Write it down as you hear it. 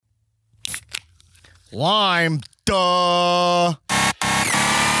Lime, duh.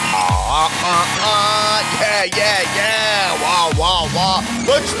 Yeah. Wow.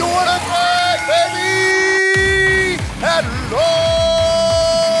 Let's do it again, baby. Hello.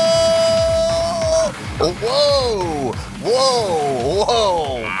 Whoa.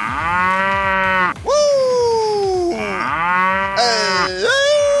 Woo.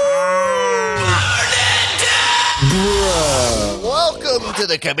 Welcome to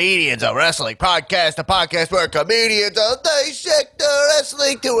the Comedians of Wrestling podcast, a podcast where comedians dissect the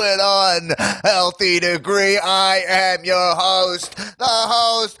wrestling to an unhealthy degree. I am your host, the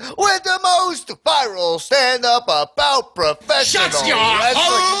host with the most viral stand-up about professional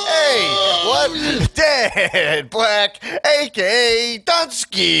wrestling. Hey, what? Dan Black, a.k.a.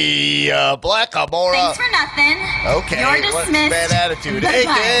 Dunsky, Black Amora. Thanks for nothing. Okay, You're what's dismissed. bad attitude?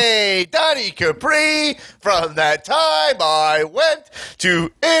 A.k.a. Donnie Capri, from that time I went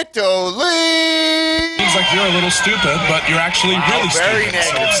to Italy. Seems like you're a little stupid, but you're actually really Very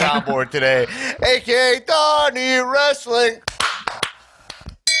stupid. negative soundboard today. A.k.a. Donnie Wrestling.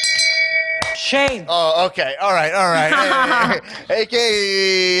 Shame. Oh, okay. All right. Hey,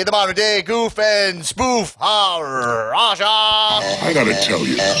 A.k.a. the modern day goof and spoof. Rasha. I gotta tell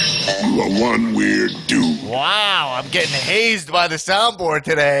you, you are one weird dude. Wow, I'm getting hazed by the soundboard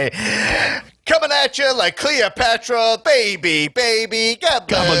today. Coming at you like Cleopatra, baby. Gabba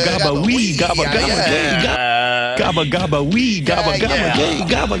Gabba wee, gabba gay, gabba gabba wee, gabba gabba gay,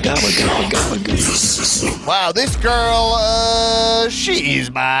 gabba gabba. Wow, this girl, she's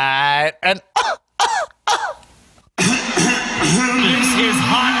mine. And This is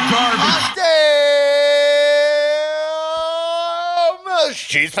hot damn,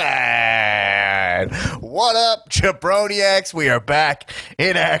 she's fine. What up, Jabroniacs? We are back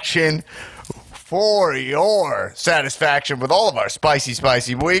in action for your satisfaction with all of our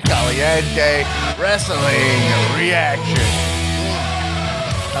spicy muy caliente wrestling reaction.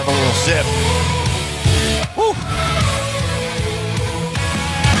 Have a little sip. Woo.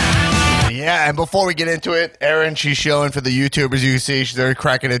 Yeah, and before we get into it, Erin, she's showing for the YouTubers. You can see she's already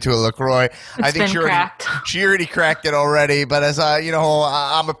cracking into a LaCroix. I think she already cracked it already, but as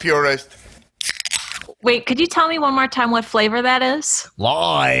I'm a purist. Wait, could you tell me one more time what flavor that is?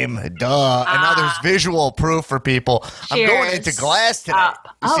 Lime, duh. And now there's visual proof for people. Cheers. I'm going into glass today. You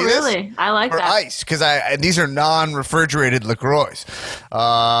Oh, see this? really? I like For that. ice, because these are non-refrigerated LaCroix.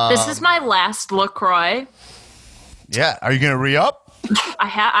 This is my last LaCroix. Yeah, are you going to re-up?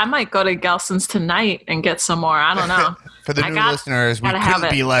 I might go to Gelson's tonight and get some more. I don't know. For the new listeners, we gotta have couldn't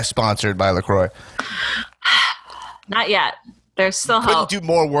it. be less sponsored by LaCroix. Not yet. There's still Couldn't hope. do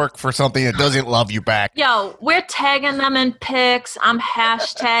more work for something that doesn't love you back. Yo, we're tagging them in pics. I'm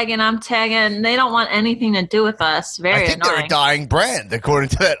hashtagging. I'm tagging. They don't want anything to do with us. Very I think annoying. they're a dying brand, according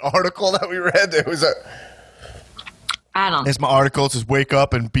to that article that we read. There was I don't. Here's my article. It says, wake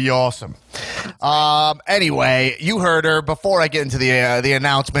up and be awesome. Anyway, you heard her. Before I get into the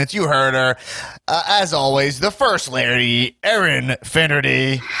announcements, you heard her. As always, the first lady, Erin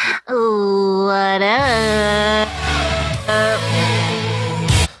Finnerty. Ooh, what up?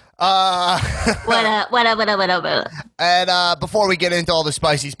 What up? And before we get into all the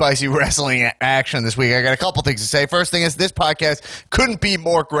spicy wrestling action this week, I got a couple things to say. First thing is, this podcast couldn't be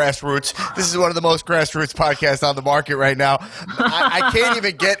more grassroots. This is one of the most grassroots podcasts on the market right now. I can't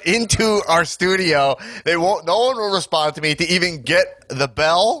even get into our studio. No one will respond to me to even get the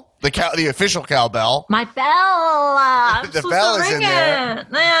bell. The official cowbell. My bell. The bell is in there.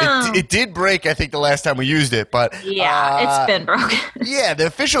 Yeah. It did break, I think, the last time we used it, but It's been broken. yeah, the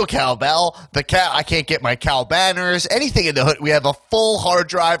official cowbell. I can't get my cow banners, anything in the hood. We have a full hard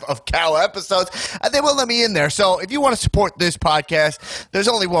drive of cow episodes, and they won't let me in there. So if you want to support this podcast, there's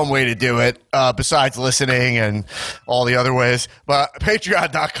only one way to do it, besides listening and all the other ways. But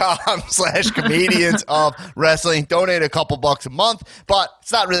patreon.com/comedians of wrestling. Donate a couple bucks a month, but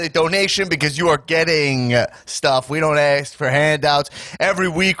it's not really a donation because you are getting stuff. We don't ask for handouts. Every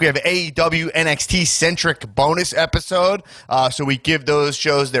week we have AEW NXT centric bonus episode, so we give those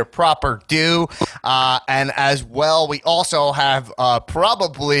shows their proper due. And as well, we also have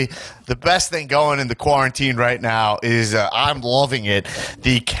probably the best thing going in the quarantine right now is I'm loving it.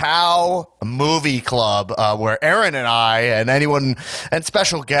 The Cow Movie Club, where Erin and I and anyone and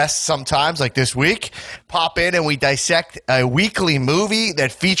special guests sometimes, like this week, pop in and we dissect a weekly movie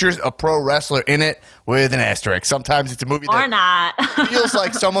that features a pro wrestler in it with an asterisk. Sometimes it's a movie Or not. feels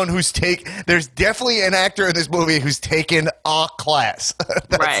like someone who's there's definitely an actor in this movie who's taken a class.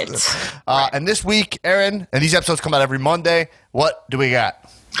 Right. And this week, Erin, and these episodes come out every Monday. What do we got?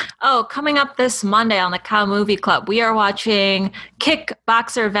 Oh, coming up this Monday on the Cow Movie Club, we are watching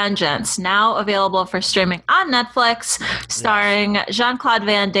Kickboxer Vengeance, now available for streaming on Netflix, starring Jean-Claude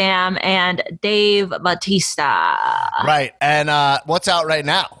Van Damme and Dave Bautista. Right. And what's out right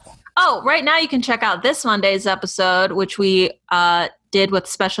now? Oh, right now you can check out this Monday's episode, which we did with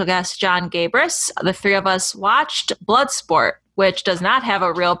special guest John Gabris. The three of us watched Bloodsport, which does not have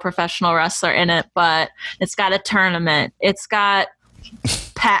a real professional wrestler in it, but it's got a tournament. It's got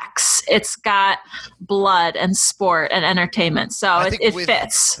packs. It's got blood and sport and entertainment. So it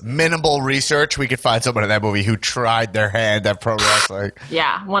fits. Minimal research, we could find someone in that movie who tried their hand at pro wrestling.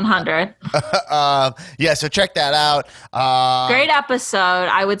 Yeah, 100. Yeah, so check that out. Great episode.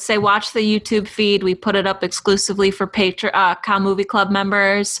 I would say watch the YouTube feed. We put it up exclusively for Cow Movie Club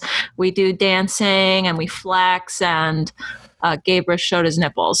members. We do dancing and we flex, and Gabris showed his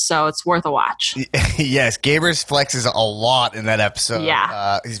nipples, so it's worth a watch. Yes, Gabris flexes a lot in that episode.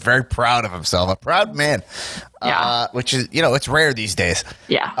 Yeah. He's very proud of himself. A proud man. Yeah. Which is, it's rare these days.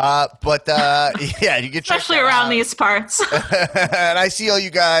 Yeah. But yeah, you can check especially that around out. these parts. And I see all you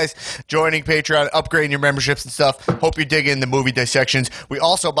guys joining Patreon, upgrading your memberships and stuff. Hope you're digging the movie dissections. We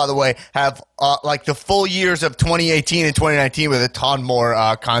also, by the way, have like the full years of 2018 and 2019 with a ton more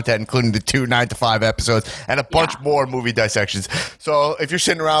content, including the 2 9 to 5 episodes and a bunch more movie dissections. So if you're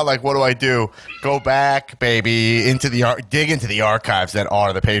sitting around like, what do I do? Go back, baby, dig into the archives that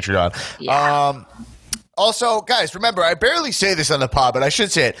are the Patreon. Yeah. Also, guys, remember, I barely say this on the pod, but I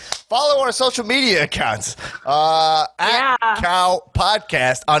should say it. Follow our social media accounts at Cow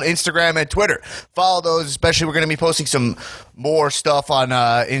Podcast on Instagram and Twitter. Follow those, especially we're going to be posting some more stuff on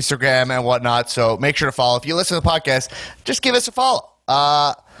Instagram and whatnot, so make sure to follow. If you listen to the podcast, just give us a follow.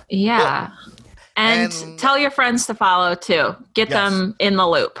 Yeah. And tell your friends to follow, too. Get them in the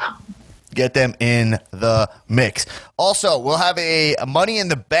loop. Get them in the mix. Also, we'll have a Money in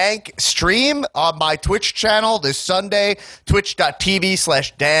the Bank stream on my Twitch channel this Sunday,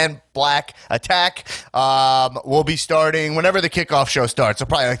 twitch.tv/Dan Black Attack. We'll be starting whenever the kickoff show starts, so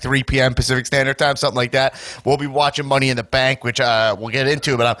probably like 3 p.m. Pacific Standard Time, something like that. We'll be watching Money in the Bank, which we'll get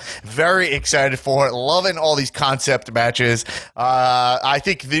into, but I'm very excited for it. Loving all these concept matches. I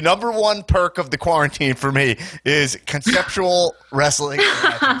think the number one perk of the quarantine for me is conceptual wrestling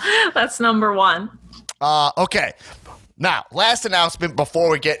matches. That's number one. Okay. Now, last announcement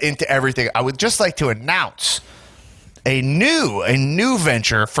before we get into everything. I would just like to announce a new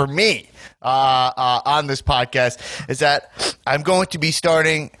venture for me on this podcast is that I'm going to be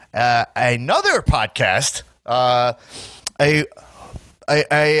starting another podcast, a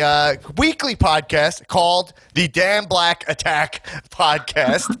weekly podcast called the Dan Black Attack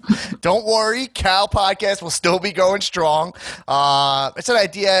Podcast. Don't worry, Cow Podcast will still be going strong. It's an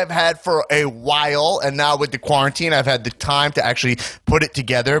idea I've had for a while, and now with the quarantine, I've had the time to actually put it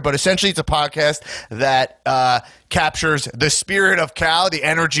together. But essentially, it's a podcast that captures the spirit of Cow, the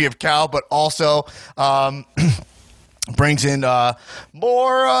energy of Cow, but also brings in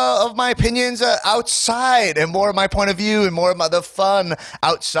more of my opinions outside, and more of my point of view, and more of the fun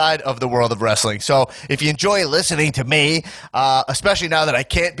outside of the world of wrestling. So if you enjoy listening to me, especially now that I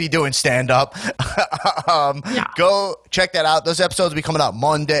can't be doing stand-up, go check that out. Those episodes will be coming out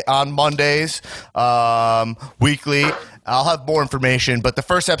Mondays, weekly. I'll have more information, but the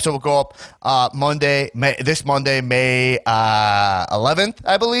first episode will go up this Monday, May 11th,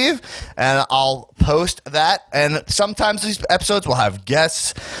 I believe, and I'll post that. And sometimes these episodes will have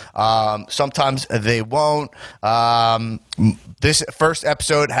guests, sometimes they won't. This first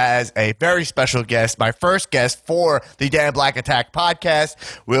episode has a very special guest. My first guest for the Dan Black Attack podcast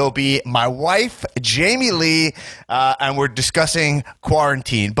will be my wife, Jamie Lee, and we're discussing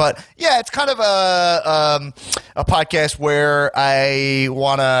quarantine. But yeah, it's kind of a podcast where I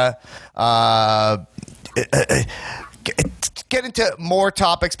want to get into more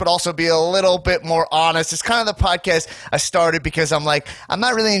topics, but also be a little bit more honest. It's kind of the podcast I started because I'm like, I'm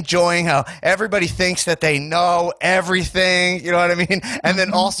not really enjoying how everybody thinks that they know everything. You know what I mean? And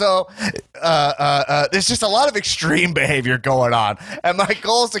then also, there's just a lot of extreme behavior going on. And my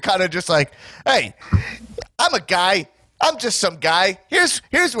goal is to kind of just like, hey, I'm a guy. I'm just some guy. Here's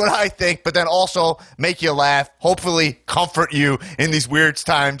what I think, but then also make you laugh, hopefully comfort you in these weird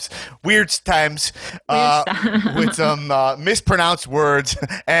times with some mispronounced words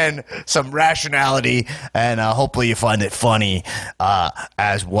and some rationality, and hopefully you find it funny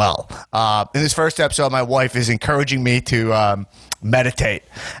as well. In this first episode, my wife is encouraging me to meditate.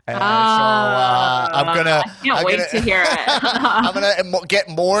 And I'm gonna. I can't wait to hear it. I'm gonna get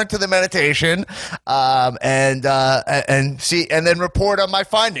more into the meditation, and see, and then report on my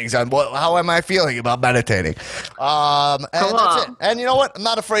findings on how am I feeling about meditating. And that's it. And you know what? I'm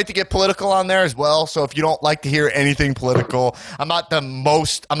not afraid to get political on there as well. So if you don't like to hear anything political, I'm not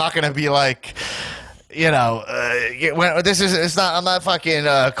gonna be like, I'm not fucking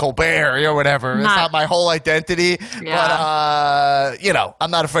Colbert or whatever. It's not my whole identity. Yeah. But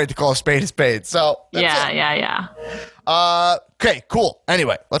I'm not afraid to call a spade a spade. So Yeah. Okay, cool.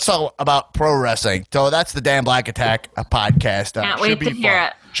 Anyway, let's talk about pro wrestling. So that's the Dan Black Attack podcast. Can't wait to hear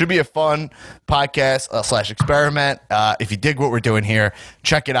it. Should be a fun podcast / experiment. If you dig what we're doing here,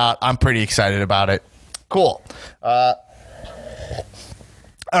 check it out. I'm pretty excited about it. Cool.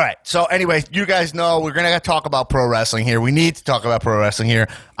 All right. So anyway, you guys know we're going to talk about pro wrestling here. We need to talk about pro wrestling here.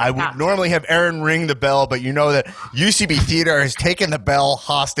 I would normally have Aaron ring the bell, but you know that UCB Theater has taken the bell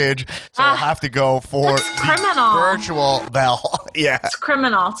hostage, so I'll have to go for the virtual bell. Yeah. It's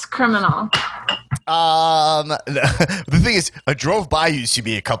criminal. The thing is, I drove by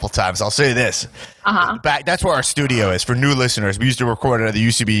UCB a couple times. I'll say this. That's where our studio is for new listeners. We used to record at the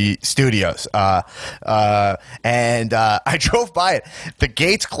UCB studios. And I drove by it. The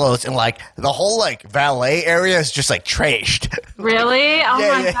gates closed and like the whole like valet area is just like trashed. Really? Oh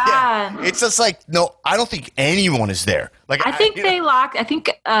my God. It's just like, no, I don't think anyone is there. Like I think they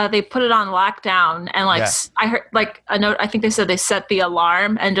put it on lockdown and like I heard like a note. I think they said they set the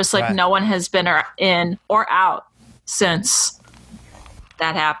alarm and just like no one has been in or out since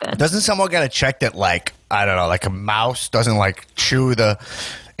that happened. Doesn't someone got to check that like, I don't know, like a mouse doesn't like chew the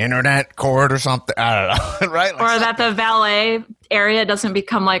internet cord or something? I don't know, right? Like or that the valet area doesn't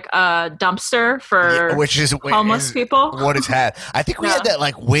become like a dumpster for which is homeless people. What it's had. I think we had that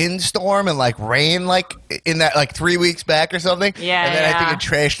like windstorm and like rain like in that like 3 weeks back or something. Yeah. And then I think it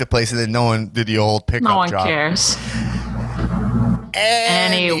trashed the place and then no one did the old pickup job. No one cares.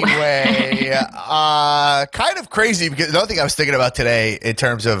 Anyway, kind of crazy because another thing I was thinking about today in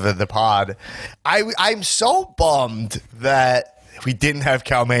terms of the pod, I'm so bummed that we didn't have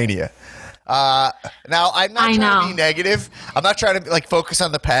Calmania. Now, I'm not trying to be negative. I'm not trying to like focus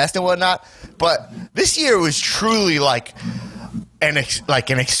on the past and whatnot. But this year was truly like an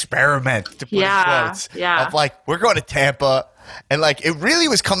experiment, to put in quotes. Yeah. Of like, we're going to Tampa. And like, it really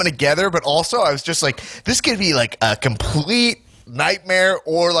was coming together. But also, I was just like, this could be like a complete nightmare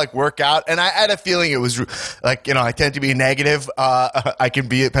or like workout. And I had a feeling it was like, I tend to be negative. I can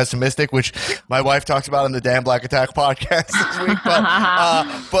be pessimistic, which my wife talks about on the Dan Black Attack podcast this week.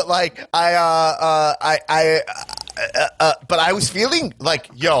 But like but I was feeling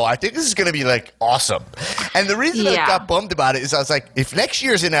like, I think this is going to be like awesome. And the reason I got bummed about it is I was like, if next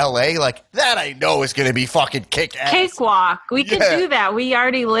year's in LA, like that I know is going to be fucking kick ass. Cakewalk. We can do that. We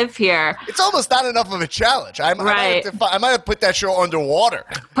already live here. It's almost not enough of a challenge. I might have put that show underwater.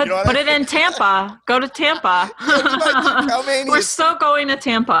 Put it in Tampa. Go to Tampa. We're still going to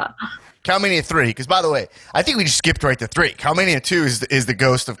Tampa. Calmania 3, because by the way, I think we just skipped right to 3. Calmania 2 is the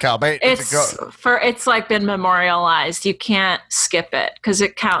ghost of Calmania. It's like been memorialized. You can't skip it because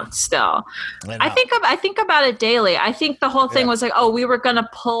it counts still. I think about it daily. I think the whole thing was like, we were gonna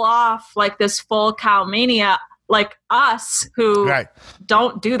pull off like this full Calmania, like us who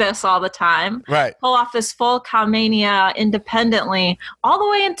don't do this all the time. Right. Pull off this full Calmania independently, all the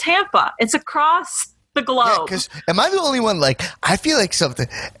way in Tampa. It's across the globe. Yeah, because am I the only one? Like, I feel like something.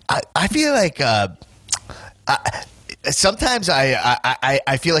 I feel like sometimes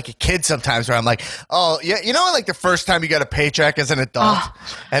I feel like a kid sometimes where I'm like, like the first time you got a paycheck as an adult,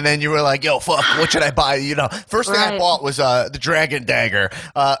 and then you were like, fuck, what should I buy? First thing I bought was the Dragon Dagger,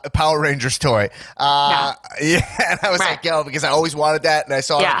 a Power Rangers toy. And I was like, because I always wanted that, and I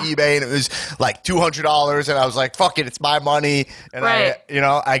saw it on eBay, and it was like $200, and I was like, fuck it, it's my money. And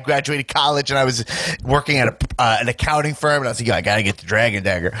I graduated college, and I was working at an accounting firm, and I was like, I gotta get the Dragon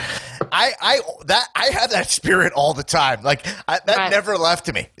Dagger. I have that spirit all the time. Like that never left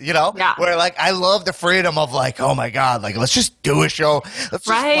to me, where like I love the freedom of like, oh my God, like let's just do a show. Let's just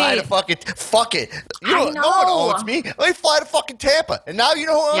fly to fuck it. No one owns me. Let me fly to fucking Tampa. And now you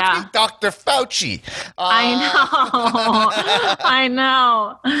know who owns me? Dr. Fauci. I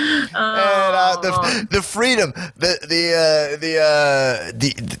know. And the freedom, the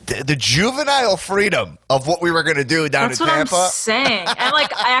juvenile freedom of what we were going to do down in Tampa. That's what I'm saying. And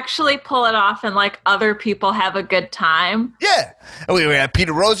like I actually pull it off and like other people have a good time. Yeah. And we had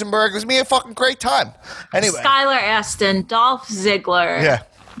Peter Rosenberg. It was me a fucking great time. Anyway. Skylar Aston, Dolph Ziggler. Yeah.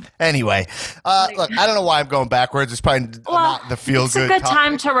 Anyway, look, I don't know why I'm going backwards. It's probably not the feel it's good. It's a good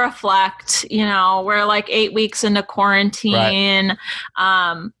time to reflect. We're like 8 weeks into quarantine.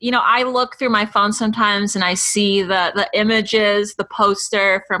 Right. I look through my phone sometimes and I see the images, the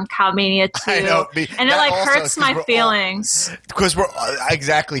poster from Cowmania 2. I know, and it like hurts my feelings. Because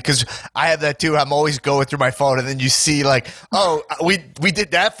because I have that too. I'm always going through my phone and then you see like, oh, we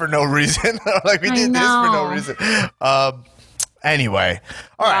did that for no reason. Like we did this for no reason. Anyway,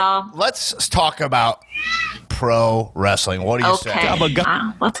 all right, let's talk about pro wrestling. What do you say?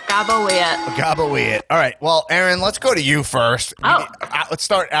 Let's gobble it. Gobble it. All right, well, Aaron, let's go to you first. Let's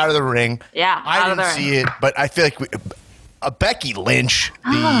start out of the ring. Yeah, I didn't see it, but I feel like Becky Lynch,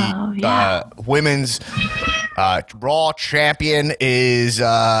 the women's Raw champion, is it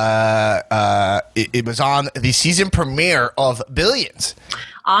was on the season premiere of Billions.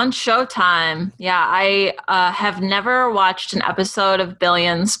 On Showtime. Yeah, I have never watched an episode of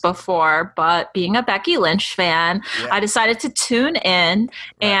Billions before, but being a Becky Lynch fan, I decided to tune in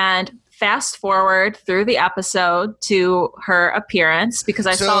and fast forward through the episode to her appearance because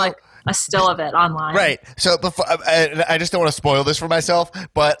I saw like a still of it online. Right. So before, I just don't want to spoil this for myself,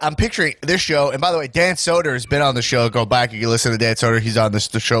 but I'm picturing this show. And by the way, Dan Soder has been on the show. Go back, you can listen to Dan Soder. He's on the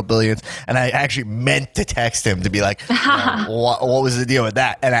show Billions. And I actually meant to text him to be like, what was the deal with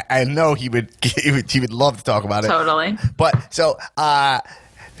that? And I know he would love to talk about it. Totally. But so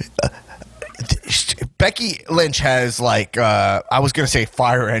Becky Lynch has like I was gonna say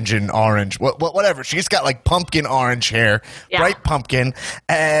fire engine orange, whatever. She's got like pumpkin orange hair, bright pumpkin,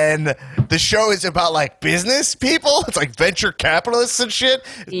 and the show is about like business people. It's like venture capitalists and shit.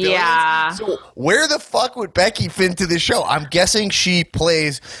 Yeah. So where the fuck would Becky fit into this show? I'm guessing she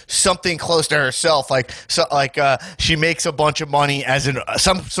plays something close to herself, like she makes a bunch of money as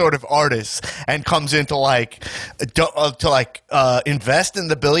some sort of artist and comes into invest in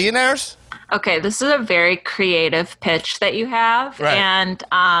the billionaires. Okay, this is a very creative pitch that you have, and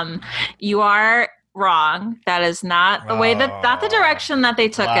you are wrong. That is not the way not the direction that they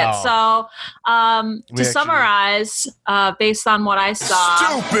took it. So, to summarize, based on what I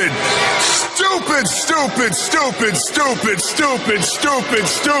saw, Stupid.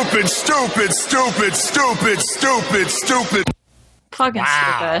 fucking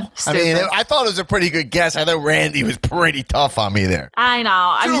stupid. I mean, I thought it was a pretty good guess. I thought Randy was pretty tough on me there. I know.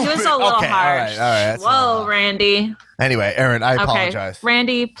 I mean, he was a little harsh. All right. Whoa, Randy. Anyway, Aaron, I apologize.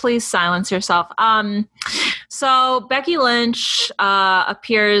 Randy, please silence yourself. So Becky Lynch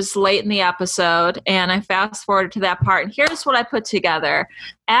appears late in the episode, and I fast forwarded to that part. And here's what I put together.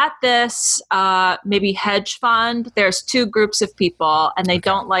 At this maybe hedge fund, there's two groups of people, and they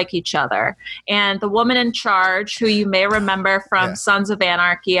don't like each other. And the woman in charge, who you may remember from Sons of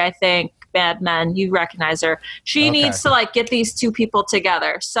Anarchy, I think, Mad Men, you recognize her. She needs to get these two people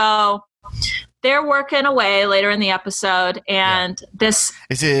together. So they're working away later in the episode, and this...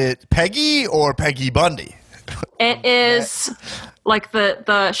 Is it Peggy or Peggy Bundy? It is like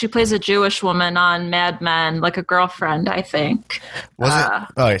she plays a Jewish woman on Mad Men, like a girlfriend, I think. Was it?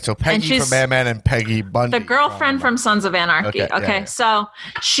 All right, so Peggy from Mad Men and Peggy Bundy. The girlfriend from Sons of Anarchy. Okay, so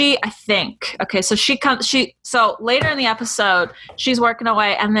she later in the episode, she's working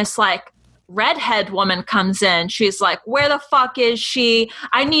away, and this redhead woman comes in. She's like, where the fuck is she?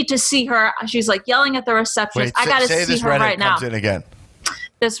 I need to see her. She's like yelling at the receptionist. I gotta see her right now. Comes in again.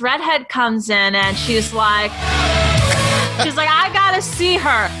 This redhead comes in and she's like, I gotta see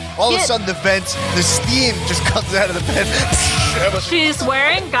her. All of a sudden the steam just comes out of the vent. She's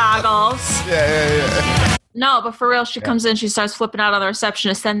wearing goggles. Yeah. No, but for real, she comes in, she starts flipping out on the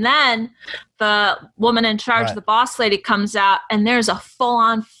receptionist, and then the woman in charge, the boss lady, comes out, and there's a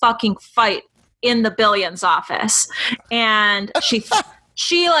full-on fucking fight in the Billions office. And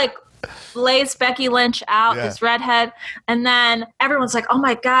she lays Becky Lynch out, this redhead, and then everyone's like, oh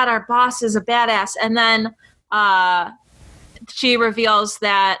my God, our boss is a badass. And then she reveals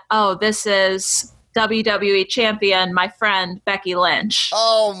that, this is WWE champion, my friend Becky Lynch.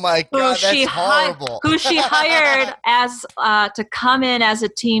 Oh my God, that's horrible. Who she hired as to come in as a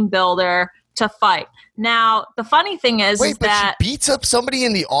team builder to fight. Now, the funny thing is that she beats up somebody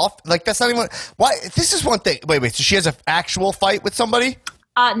in the off. That's not even why. This is one thing. Wait. So she has an actual fight with somebody?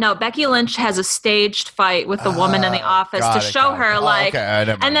 No, Becky Lynch has a staged fight with the woman in the office to show her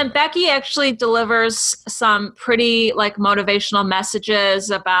and then Becky actually delivers some pretty motivational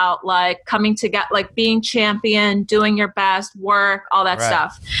messages about coming together, being champion, doing your best work, all that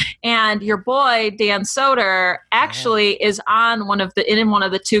stuff. And your boy Dan Soder actually is on one of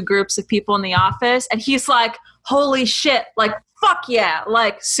the two groups of people in the office, and he's like, holy shit, fuck yeah,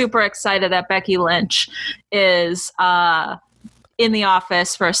 super excited that Becky Lynch is in the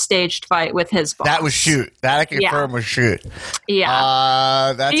office for a staged fight with his boss. That was shoot. That I confirm was shoot.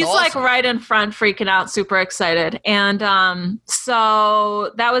 Yeah. That's He's awesome. like right in front, freaking out, super excited. And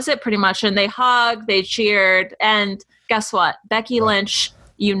so that was it pretty much. And they hugged, they cheered. And guess what? Becky Lynch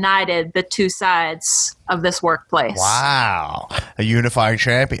united the two sides of this workplace. Wow. A unifying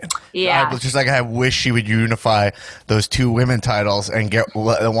champion. Yeah. Just like I wish she would unify those two women titles and get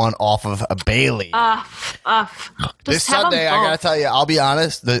the one off of Bailey. Just This have 'em Sunday, I both. got to tell you, I'll be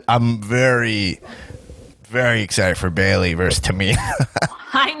honest, I'm very, very excited for Bailey versus Tamina.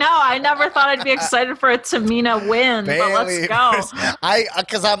 I know. I never thought I'd be excited for a Tamina win, but let's go.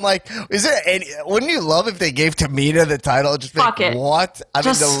 Because I'm like, is there any? Wouldn't you love if they gave Tamina the title? Just Fuck like, it. What? I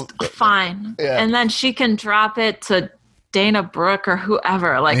Just fine. Yeah. And then she can drop it to Dana Brooke or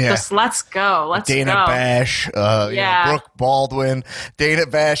whoever. Like, Yeah. just let's go. Let's Dana go. Bash, Brooke Baldwin, Dana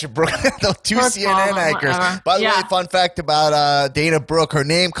Bash, and Brooke, the two Brooke CNN Baldwin, anchors. whatever. By the way, Yeah. fun fact about Dana Brooke, her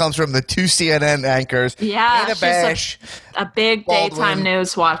name comes from the two CNN anchors. Yeah, Dana she's Bash. a big Baldwin. daytime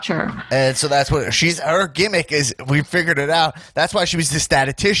news watcher. And so that's what her gimmick is. We figured it out. That's why she was the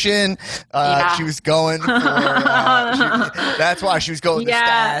statistician. Yeah. She was going for. That's why she was going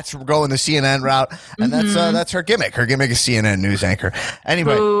Yeah. the stats, going the CNN route, and that's her gimmick. Her gimmick is CNN news anchor.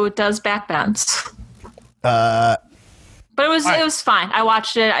 Anyway, Who does backbends? But it was fine. I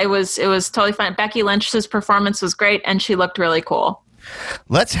watched it. It was totally fine. Becky Lynch's performance was great, and she looked really cool.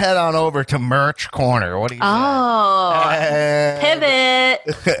 let's head on over to Merch Corner. What do you Oh, think?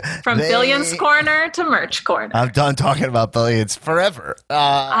 pivot from Billions Corner to Merch Corner. I'm done talking about Billions forever.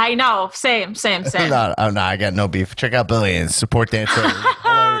 I know. Same. No, I got no beef. Check out Billions. Support Dan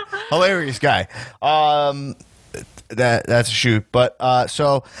Soder. Hilarious guy. That's a shoot. But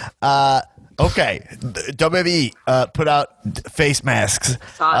okay, WWE put out face masks.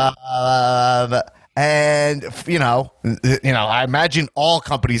 And I imagine all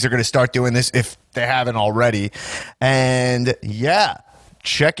companies are going to start doing this if they haven't already. And yeah,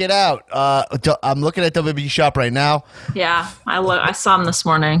 check it out. I'm looking at WWE Shop right now. Yeah, I saw them this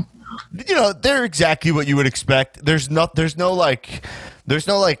morning. They're exactly what you would expect. There's no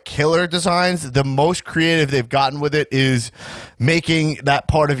killer designs. The most creative they've gotten with it is making that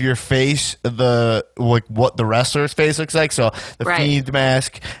part of your face what the wrestler's face looks like. So the Right. Fiend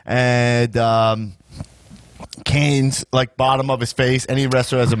mask and Kane's bottom of his face. Any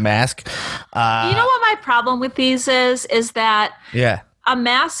wrestler has a mask. You know what my problem with these is that Yeah. a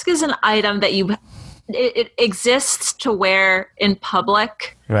mask is an item that it exists to wear in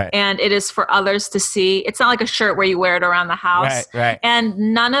public, Right. and it is for others to see. It's not like a shirt where you wear it around the house. Right. And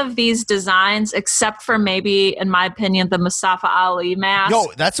none of these designs, except for maybe, in my opinion, the Mustafa Ali mask. Yo,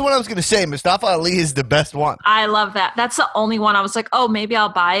 that's what I was going to say. Mustafa Ali is the best one. I love that. That's the only one I was like, oh, maybe I'll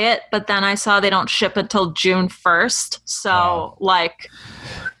buy it. But then I saw they don't ship until June 1st. So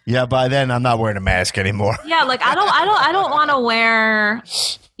Yeah, by then I'm not wearing a mask anymore. yeah, I don't want to wear,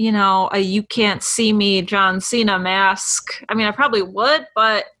 a "you can't see me" John Cena mask. I mean, I probably would,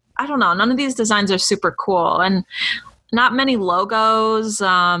 but I don't know. None of these designs are super cool, and not many logos.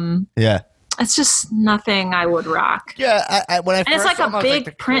 Yeah. It's just nothing I would rock. Yeah, when I And it's first like saw them, a I was big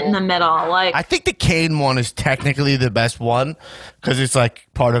they're print in cool. the middle. I think the Kane one is technically the best one because it's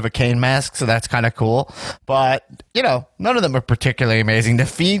part of a Kane mask, so that's kind of cool. But, none of them are particularly amazing. The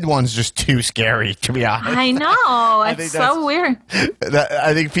Fiend one's just too scary, to be honest. I know. think It's that's- so weird.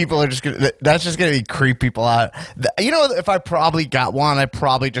 I think people are that's just going to creep people out. If I probably got one, I'd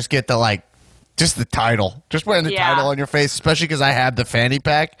probably just get just the title. Just wearing the Yeah. title on your face, especially because I have the fanny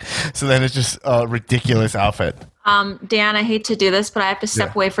pack. So then it's just a ridiculous outfit. Dan, I hate to do this, but I have to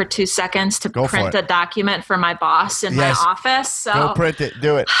step away for 2 seconds to Go for print it. a document for my boss in Yes. my office. So Go print it.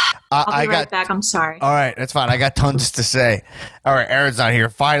 Do it. I'll be I right back. I'm sorry. All right, that's fine. I got tons to say. All right, Aaron's not here.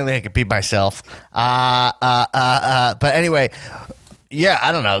 Finally, I can beat myself. But anyway, yeah,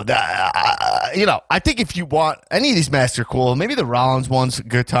 I don't know. I think if you want any of these masks are cool. Maybe the Rollins one's a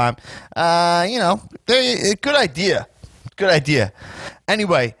good time. They're good idea. Good idea.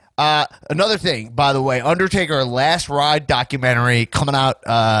 Anyway, another thing, by the way, Undertaker Last Ride documentary coming out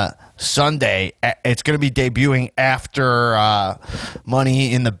Sunday. It's going to be debuting after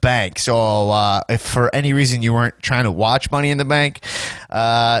Money in the Bank. So if for any reason you weren't trying to watch Money in the Bank,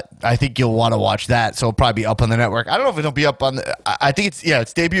 I think you'll want to watch that. So it'll probably be up on the network. I don't know if it'll be up on I think it's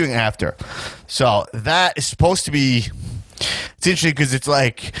debuting after. So that is supposed to be. It's interesting because it's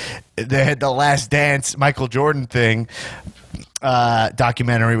they had the Last Dance Michael Jordan thing.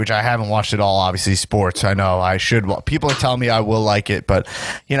 Documentary, which I haven't watched at all. Obviously, sports. I know I should. People are telling me I will like it, but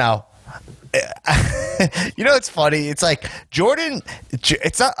it's funny. It's Jordan.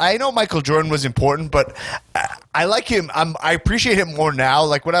 It's not. I know Michael Jordan was important, but I like him. I appreciate him more now.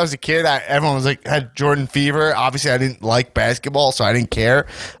 Like when I was a kid, everyone was like had Jordan fever. Obviously, I didn't like basketball, so I didn't care.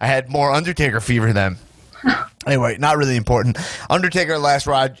 I had more Undertaker fever then. Anyway, not really important. Undertaker last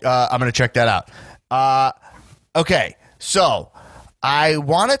ride. I'm gonna check that out. Okay, so I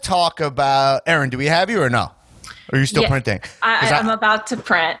want to talk about Aaron. Do we have you or no? Or are you still printing? I'm about to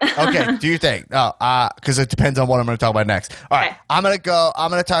print. Okay, do your thing. No, because it depends on what I'm going to talk about next. All right, Okay. I'm going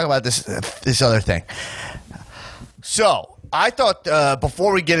to talk about this other thing. So I thought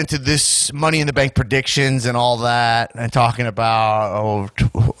before we get into this Money in the Bank predictions and all that, and talking about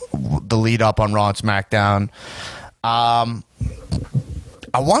the lead up on Raw and SmackDown,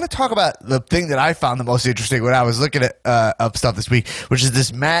 I want to talk about the thing that I found the most interesting when I was looking at up stuff this week, which is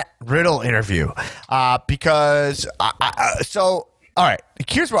this Matt Riddle interview. Because all right,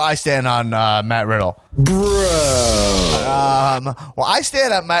 here's where I stand on Matt Riddle. Well, I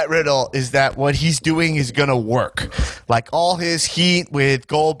stand on Matt Riddle is that what he's doing is going to work. Like all his heat with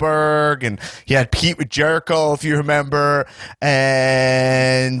Goldberg, and he had Pete with Jericho, if you remember,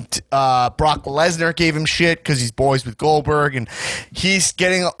 and Brock Lesnar gave him shit because he's boys with Goldberg, and he's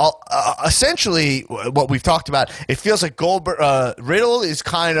getting essentially what we've talked about. It feels like Riddle is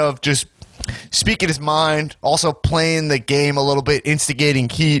kind of just speaking his mind, also playing the game a little bit, instigating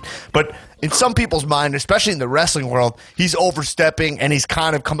heat. But in some people's mind, especially in the wrestling world, he's overstepping and he's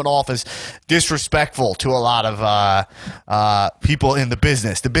kind of coming off as disrespectful to a lot of people in the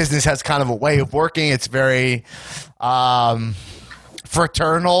business. The business has kind of a way of working. It's very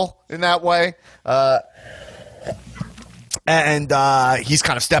fraternal in that way. And he's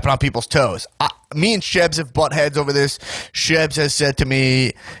kind of stepping on people's toes. Me and Shebs have butt heads over this. Shebs has said to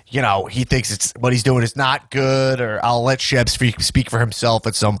me, he thinks what he's doing is not good, or I'll let Shebs speak for himself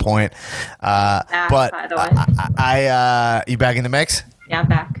at some point. But by the way. You back in the mix? Yeah, I'm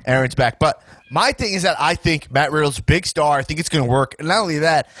back. Aaron's back. But my thing is that I think Matt Riddle's a big star. I think it's going to work. And not only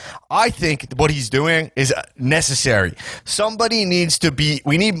that, I think what he's doing is necessary. Somebody needs to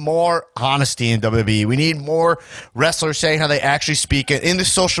we need more honesty in WWE. We need more wrestlers saying how they actually speak. In the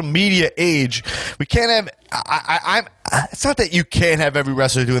social media age, we can't have it's not that you can't have every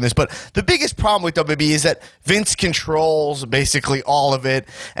wrestler doing this, but the biggest problem with WWE is that Vince controls basically all of it,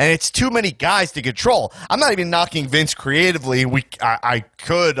 and it's too many guys to control. I'm not even knocking Vince creatively. I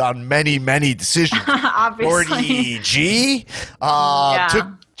could on many, many decisions. Obviously. G took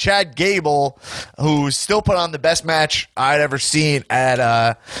Chad Gable, who's still put on the best match I'd ever seen at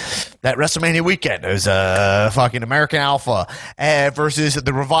that WrestleMania weekend. It was fucking American Alpha versus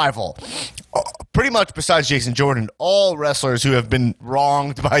the Revival. Pretty much besides Jason Jordan, all wrestlers who have been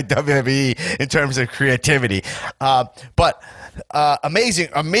wronged by WWE in terms of creativity. But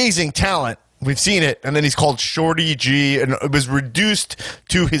amazing talent. We've seen it, and then he's called Shorty G, and it was reduced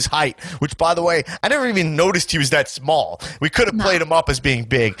to his height, which, by the way, I never even noticed he was that small. We could have played him up as being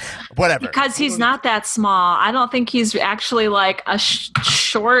big. Whatever. Because he's not that small. I don't think he's actually like a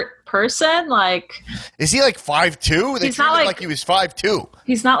short person. Like, is he like 5'2"? They He's treated not him like- he was 5'2".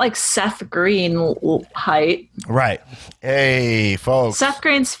 he's not like Seth Green height. Right. Hey, folks. Seth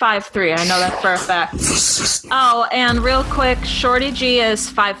Green's 5'3". I know that for a fact. Oh, and real quick, Shorty G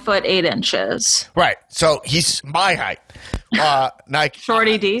is 5'8". Right. So he's my height.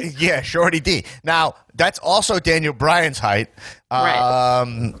 Shorty D. Yeah, Shorty D. Now, that's also Daniel Bryan's height.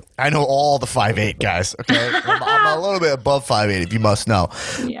 Right. I know all the 5'8" guys, okay? I'm a little bit above 5'8", if you must know.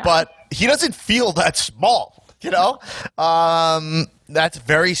 Yeah. But he doesn't feel that small, That's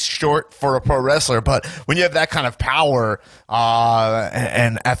very short for a pro wrestler, but when you have that kind of power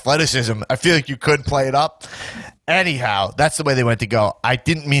and athleticism, I feel like you could play it up. Anyhow, that's the way they went to go. I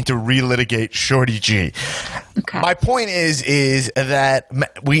didn't mean to relitigate Shorty G. Okay. My point is that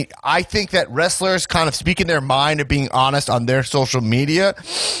I think that wrestlers kind of speaking their mind and being honest on their social media,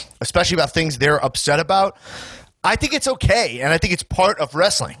 especially about things they're upset about, I think it's okay, and I think it's part of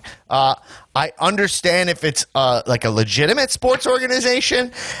wrestling. I understand if it's like a legitimate sports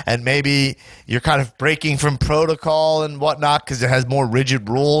organization, and maybe you're kind of breaking from protocol and whatnot because it has more rigid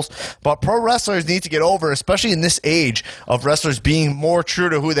rules. But pro wrestlers need to get over, especially in this age of wrestlers being more true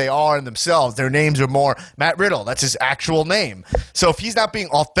to who they are and themselves. Their names are more Matt Riddle. That's his actual name. So if he's not being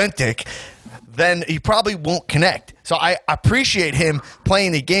authentic, then he probably won't connect. So I appreciate him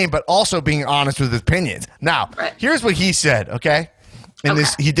playing the game, but also being honest with his opinions. Now, Here's what he said, okay?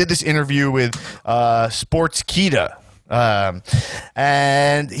 He did this interview with Sportskeeda.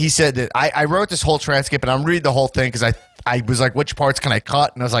 And he said that I wrote this whole transcript, and I'm reading the whole thing because I was like, which parts can I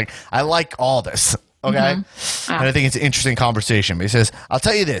cut? And I was like, I like all this. Okay? Mm-hmm. And I think it's an interesting conversation. But he says, I'll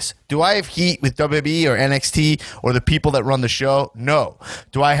tell you this. Do I have heat with WWE or NXT or the people that run the show? No.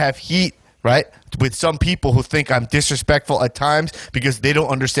 Do I have heat right? With some people who think I'm disrespectful at times because they don't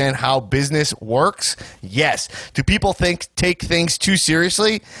understand how business works? Yes. Do people take things too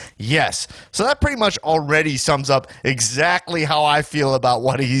seriously? Yes. So that pretty much already sums up exactly how I feel about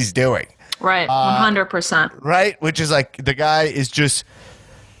what he's doing. Right. 100%. Right? Which is like the guy is just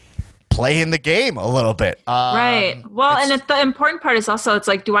playing the game a little bit. Right. Well, and the important part is also, it's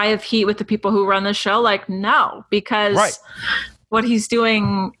like, do I have heat with the people who run the show? Like, no, because what he's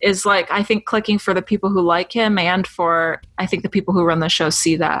doing is like, I think clicking for the people who like him, and for, I think the people who run the show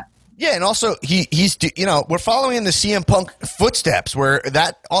see that. Yeah, and also he's we're following in the CM Punk footsteps where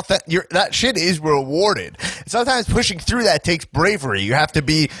that shit is rewarded. Sometimes pushing through that takes bravery. You have to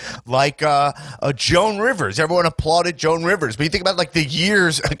be like a Joan Rivers. Everyone applauded Joan Rivers, but you think about like the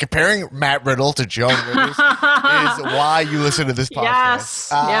years comparing Matt Riddle to Joan Rivers is why you listen to this podcast.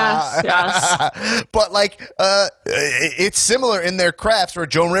 Yes. But like it's similar in their crafts where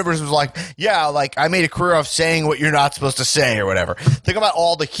Joan Rivers was like, yeah, like I made a career of saying what you're not supposed to say or whatever. Think about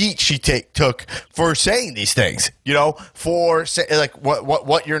all the heat she took for saying these things, for like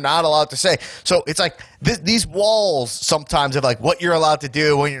what you're not allowed to say. So it's like these walls sometimes of like what you're allowed to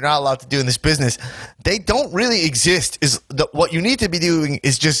do, what you're not allowed to do in this business, they don't really exist. What you need to be doing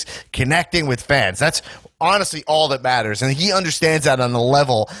is just connecting with fans. That's honestly all that matters. And he understands that on a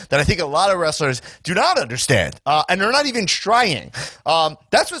level that I think a lot of wrestlers do not understand. And they're not even trying.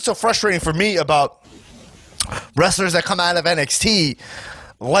 That's what's so frustrating for me about wrestlers that come out of NXT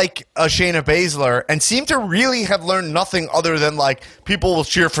like a Shayna Baszler and seem to really have learned nothing other than like people will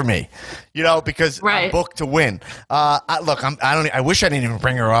cheer for me, because I'm booked to win. I wish I didn't even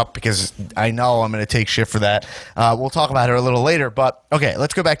bring her up because I know I'm going to take shit for that. We'll talk about her a little later, but okay,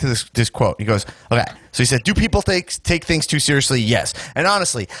 let's go back to this quote. He goes, okay, so he said, do people take things too seriously? Yes. And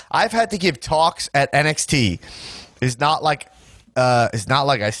honestly, I've had to give talks at NXT. It's not like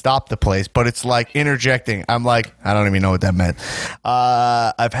I stopped the place, but it's like interjecting. I'm like, I don't even know what that meant.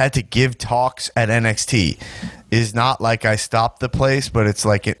 I've had to give talks at NXT. Is not like I stopped the place, but it's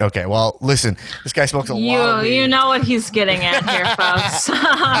like, okay, well, listen, this guy smokes a lot. You know what he's getting at here, folks.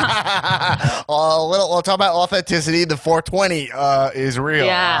 We'll talk about authenticity. The 420 is real.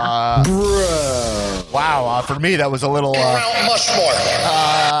 Yeah. Wow. For me, that was a little. Much more.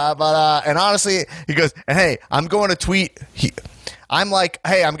 And honestly, he goes, and hey, I'm going to tweet. I'm like,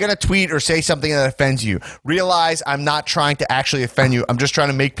 hey, I'm going to tweet or say something that offends you. Realize I'm not trying to actually offend you. I'm just trying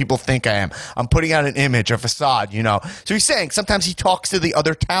to make people think I am. I'm putting out an image, a facade, So he's saying sometimes he talks to the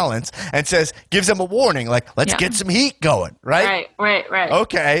other talents and gives them a warning, like, let's get some heat going, right? Right.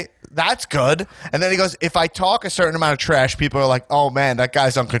 Okay. That's good. And then he goes, if I talk a certain amount of trash, people are like, oh, man, that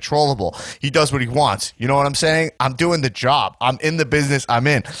guy's uncontrollable. He does what he wants. You know what I'm saying? I'm doing the job. I'm in the business I'm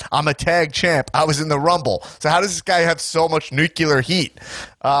in. I'm a tag champ. I was in the Rumble. So how does this guy have so much nuclear heat?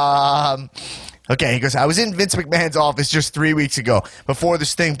 Okay, he goes, I was in Vince McMahon's office just 3 weeks ago before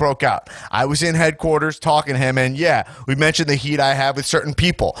this thing broke out. I was in headquarters talking to him, and yeah, we mentioned the heat I have with certain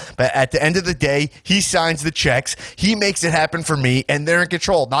people. But at the end of the day, he signs the checks, he makes it happen for me, and they're in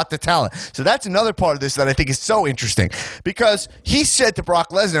control, not the talent. So that's another part of this that I think is so interesting, because he said to Brock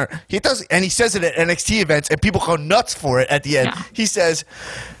Lesnar, he says it at NXT events, and people go nuts for it at the end. Yeah. He says,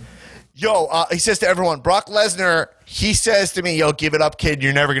 he says to everyone, Brock Lesnar, he says to me, give it up, kid.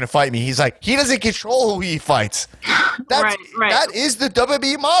 You're never going to fight me. He's like, he doesn't control who he fights. Right. That is the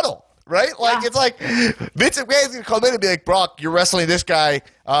WWE model, right? Like, it's like Vince McMahon's going to come in and be like, Brock, you're wrestling this guy,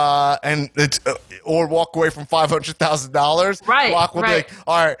 and it's or walk away from $500,000. Right. Brock will be like,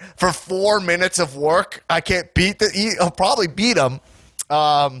 all right, for 4 minutes of work, I can't beat he'll probably beat him.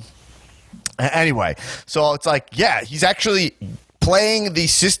 Anyway, so it's like, yeah, he's playing the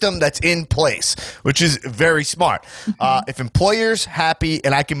system that's in place, which is very smart. If employers happy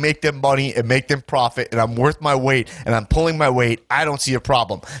and I can make them money and make them profit and I'm worth my weight and I'm pulling my weight, I don't see a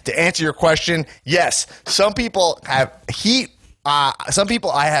problem. To answer your question, yes, some people have heat. Some people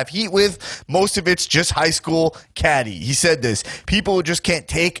I have heat with. Most of it's just high school caddy. He said this. People who just can't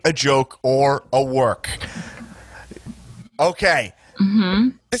take a joke or a work. Okay.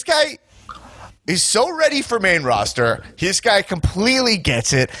 This guy is so ready for main roster. This guy completely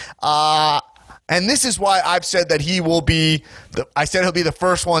gets it. And this is why I've said that he will be he'll be the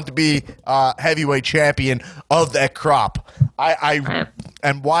first one to be heavyweight champion of that crop.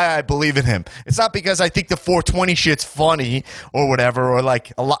 And why I believe in him. It's not because I think the 420 shit's funny or whatever, or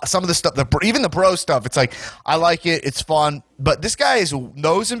like some of the stuff, even the bro stuff. It's like, I like it. It's fun. But this guy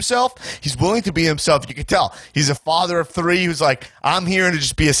knows himself. He's willing to be himself. You can tell. He's a father of 3 who's like, I'm here to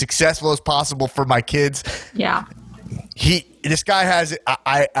just be as successful as possible for my kids. Yeah. this guy has it.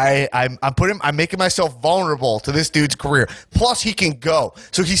 I'm making myself vulnerable to this dude's career. Plus, he can go,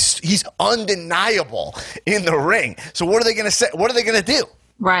 so he's undeniable in the ring. So what are they going to say? What are they going to do?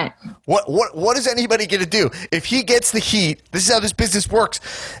 Right. What is anybody going to do if he gets the heat? This is how this business works.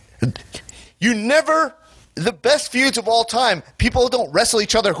 You never. The best feuds of all time, people don't wrestle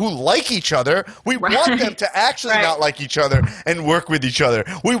each other who like each other. We want them to actually not like each other and work with each other.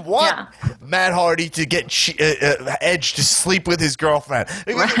 We want Matt Hardy to get Edge to sleep with his girlfriend.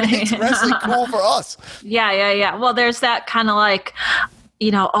 Because it makes wrestling cool for us. Yeah. Well, there's that kind of like,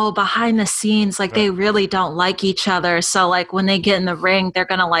 behind the scenes, like they really don't like each other. So like when they get in the ring, they're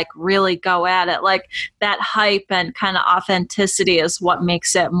going to like really go at it. Like that hype and kind of authenticity is what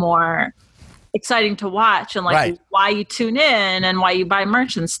makes it more exciting to watch and like why you tune in and why you buy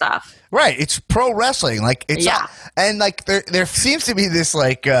merch and stuff. Right. It's pro wrestling. Like it's and like there seems to be this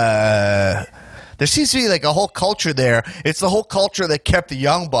like there seems to be like a whole culture there. It's the whole culture that kept the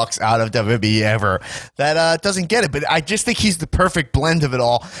Young Bucks out of WWE ever that doesn't get it. But I just think he's the perfect blend of it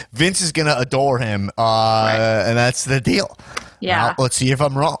all. Vince is going to adore him, and that's the deal. Yeah. Now, let's see if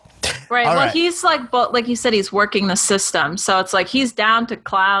I'm wrong. Right. All well, he's like, but like you said, he's working the system. So it's like he's down to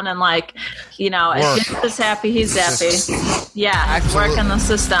clown and like, if Vince is happy, he's happy. Yeah. Absolutely. Working the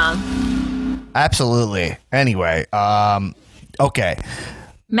system. Absolutely. Anyway, okay.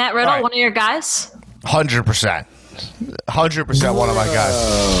 Matt Riddle, one of your guys? 100%. 100% one of my guys.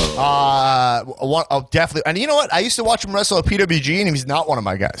 Definitely. And you know what? I used to watch him wrestle at PWG, and he's not one of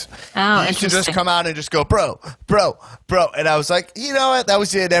my guys. Oh, he used to just come out and just go, bro. And I was like, you know what? That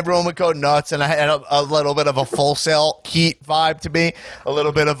was it. Everyone would go nuts, and I had a little bit of a Full Sail Heat vibe to me. A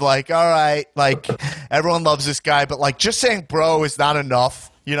little bit of like, all right, like everyone loves this guy, but like just saying bro is not enough.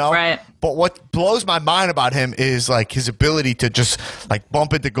 Right. But what blows my mind about him is like his ability to just like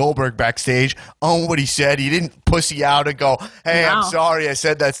bump into Goldberg backstage, own what he said. He didn't pussy out and go, "Hey, I'm sorry, I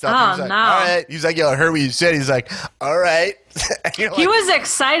said that stuff." Oh, he was like, "All right." He's like, "Yo, I heard what you said." He's like, "All right." He was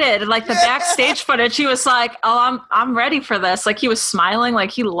excited. Like the backstage footage, he was like, "Oh, I'm ready for this." Like he was smiling,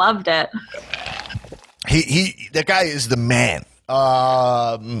 like he loved it. That guy is the man.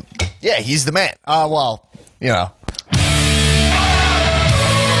 He's the man.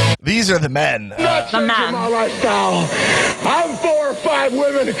 These are the men. Not changing my lifestyle. I'm 4 or 5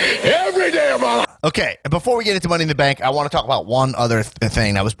 women every day of my life. Okay, and before we get into Money in the Bank, I want to talk about one other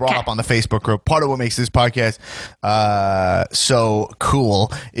thing that was brought up on the Facebook group. Part of what makes this podcast so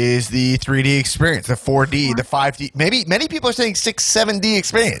cool is the 3D experience, the 4D, the 5D. Maybe many people are saying 6, 7D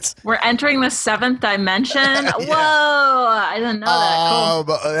experience. We're entering the 7th dimension. Whoa, I didn't know that.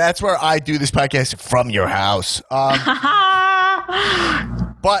 Cool. That's where I do this podcast from your house.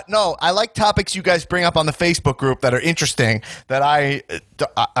 But no, I like topics you guys bring up on the Facebook group that are interesting that I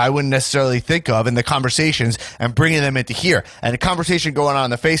wouldn't necessarily think of in the conversations and bringing them into here. And the conversation going on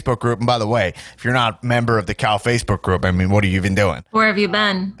in the Facebook group, and by the way, if you're not a member of the Cal Facebook group, I mean, what are you even doing? Where have you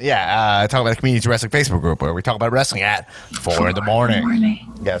been? Yeah, talk about the Comedians Wrestling Facebook group where we talk about wrestling at 4 in the morning.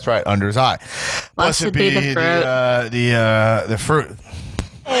 Yeah, that's right, under his eye. Blessed be the fruit. The fruit.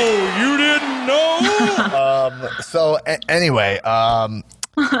 Oh, you didn't know? Anyway,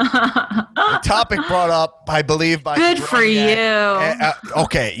 the topic brought up, I believe, by good for you.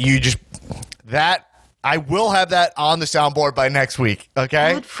 Okay, I will have that on the soundboard by next week.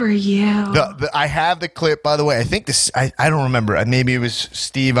 Okay, good for you. I have the clip, by the way. I think this. I don't remember. Maybe it was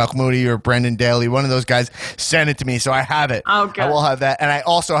Steve Alkmoody or Brendan Daly. One of those guys sent it to me, so I have it. Oh, good. I will have that, and I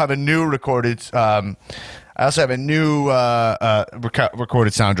also have a new recorded. I also have a new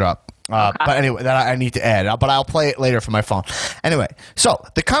recorded sound drop. But anyway, that I need to add. But I'll play it later from my phone. Anyway, so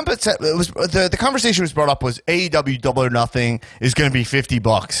the conversation was brought up was AEW Double or Nothing is going to be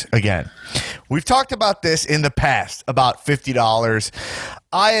 $50 again. We've talked about this in the past about $50.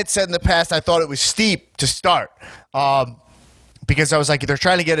 I had said in the past I thought it was steep to start because I was like, they're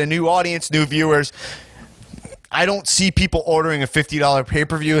trying to get a new audience, new viewers. I don't see people ordering a $50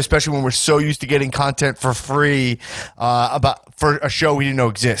 pay-per-view, especially when we're so used to getting content for free for a show we didn't know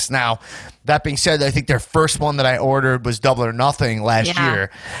exists. Now, that being said, I think their first one that I ordered was Double or Nothing last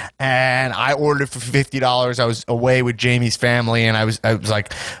year, and I ordered it for $50. I was away with Jamie's family, and I was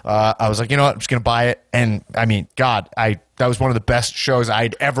like, you know what, I'm just gonna buy it. And I mean, God, that was one of the best shows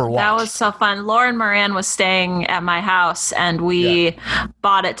I'd ever watched. That was so fun. Lauren Moran was staying at my house, and we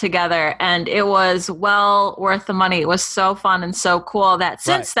bought it together, and it was well worth the money. It was so fun and so cool that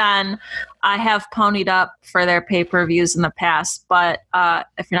since then, I have ponied up for their pay-per-views in the past, but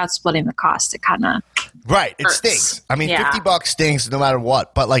if you're not splitting the cost, it kind of it stinks. I mean, $50 stinks no matter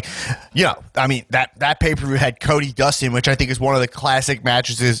what. But like, I mean that pay-per-view had Cody Dustin, which I think is one of the classic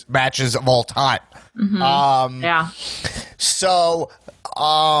matches of all time. Mm-hmm. So,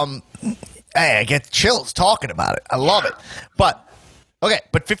 hey, I get chills talking about it. I love it. But okay,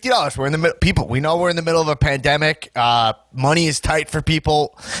 but $50. We're in the middle. People, we know we're in the middle of a pandemic. Money is tight for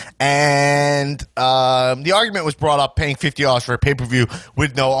people, and the argument was brought up paying $50 for a pay-per-view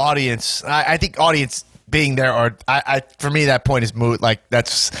with no audience. I think audience being there, or for me, that point is moot. Like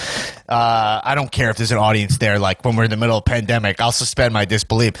that's, I don't care if there's an audience there. Like when we're in the middle of a pandemic, I'll suspend my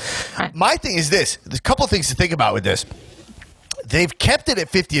disbelief. Right. My thing is this: there's a couple of things to think about with this. They've kept it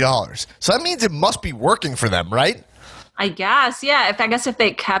at $50, so that means it must be working for them, right? I guess, yeah. If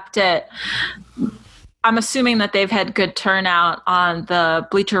they kept it, I'm assuming that they've had good turnout on the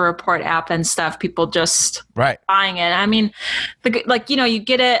Bleacher Report app and stuff. People just buying it. I mean, you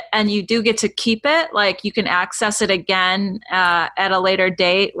get it and you do get to keep it. Like you can access it again at a later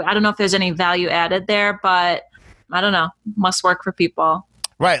date. I don't know if there's any value added there, but I don't know. Must work for people.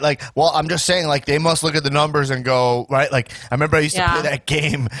 Right, like, well, I'm just saying, like, they must look at the numbers and go, right, like, I remember I used to play that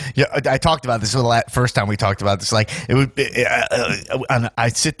game, I talked about this the first time we talked about this, like, it would,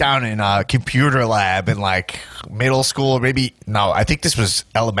 I'd sit down in a computer lab in, like, middle school, maybe, no, I think this was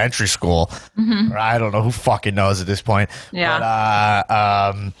elementary school, or I don't know, who fucking knows at this point, stupid!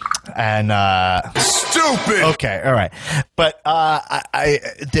 Okay, all right, but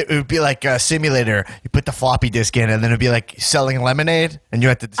it would be like a simulator, you put the floppy disk in, and then it'd be like selling lemonade, and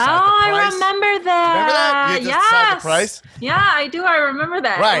you had to decide the price. I remember that. Remember that? You had to decide the price? Yeah, I do. I remember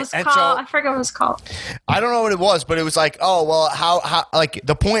that. Right. It was and called, so, I forget what it was called. I don't know what it was, but it was like, oh, well, how like,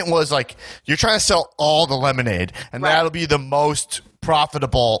 the point was, like, you're trying to sell all the lemonade, and that'll be the most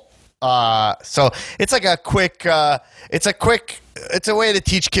profitable. So it's like it's a way to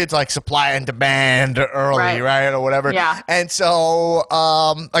teach kids like supply and demand early, right? Or whatever. Yeah. And so,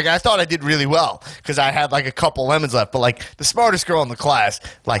 like, I thought I did really well because I had like a couple lemons left, but like the smartest girl in the class,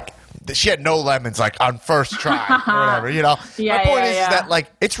 like, she had no lemons, like, on first try or whatever, you know? My point is that,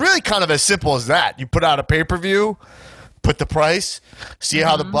 like, it's really kind of as simple as that. You put out a pay-per-view, put the price, see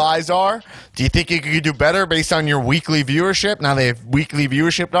how the buys are. Do you think you could do better based on your weekly viewership? Now they have weekly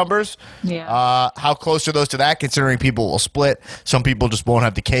viewership numbers. Yeah. How close are those to that, considering people will split? Some people just won't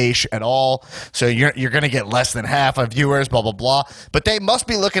have the cash at all. So you're going to get less than half of viewers, blah, blah, blah. But they must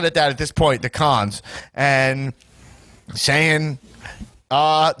be looking at that at this point, the cons, and saying,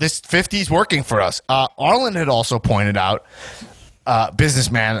 this 50's working for us. Arlen had also pointed out,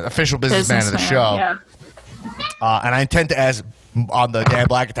 official businessman of the show. Yeah. And I intend to, as on the Dan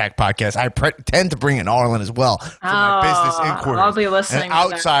Black Attack podcast, I tend to bring in Arlen as well for my business inquiries. I'll be listening. And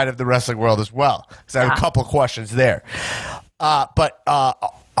outside of the wrestling world as well, because I have a couple of questions there. But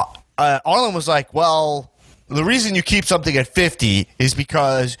Arlen was like, well, the reason you keep something at 50 is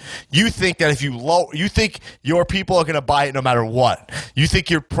because you think that if you think your people are going to buy it no matter what. You think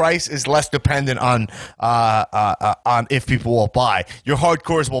your price is less dependent on if people will buy. Your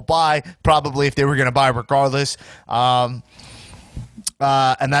hardcores will buy probably if they were going to buy regardless. And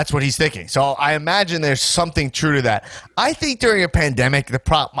that's what he's thinking. So I imagine there's something true to that. I think during a pandemic,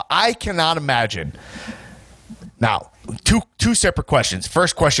 I cannot imagine. Now, two separate questions.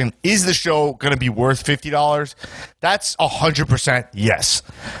 First question, is the show going to be worth $50? That's 100% yes.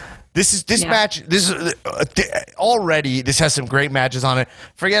 This match. This is already. This has some great matches on it.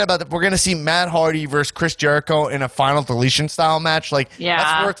 Forget about that. We're going to see Matt Hardy versus Chris Jericho in a final deletion style match. Like,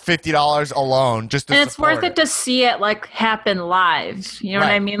 that's worth $50 alone. And it's worth it to see it like happen live. You know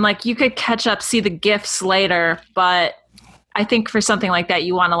what I mean? Like, you could catch up, see the GIFs later, but I think for something like that,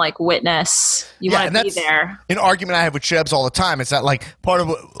 you want to like witness. You want to be there. An argument I have with Shebs all the time. It's that like part of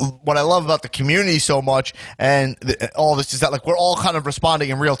what I love about the community so much and all this is that like we're all kind of responding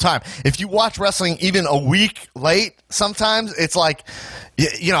in real time. If you watch wrestling even a week late, sometimes it's like,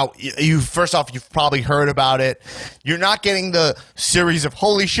 you first off, you've probably heard about it. You're not getting the series of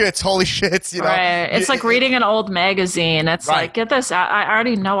holy shits. You know, right? It's like reading an old magazine. It's like, get this. I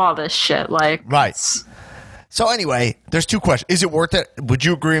already know all this shit. Like, right. So anyway, there's two questions. Is it worth it? Would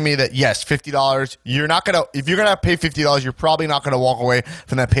you agree with me that yes, $50? You're not gonna if you're gonna pay $50, you're probably not gonna walk away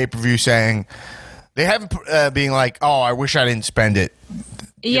from that pay-per-view saying they haven't being like, oh, I wish I didn't spend it.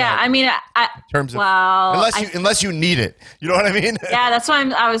 Yeah, I mean, in terms of unless you need it, you know what I mean? Yeah, that's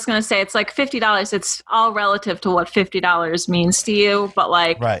what I was gonna say. It's like $50. It's all relative to what $50 means to you, but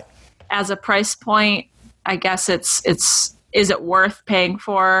like, as a price point, I guess it's is it worth paying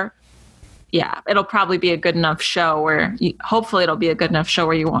for? Yeah, it'll probably be a good enough show where hopefully it'll be a good enough show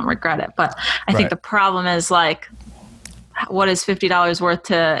where you won't regret it. But I think the problem is like, what is $50 worth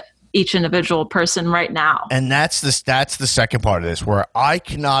to each individual person right now. And that's the second part of this, where I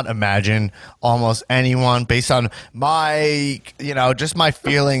cannot imagine almost anyone, based on my, just my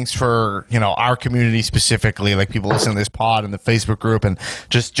feelings for, our community specifically, like people listening to this pod and the Facebook group, and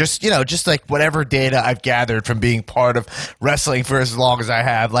just like whatever data I've gathered from being part of wrestling for as long as I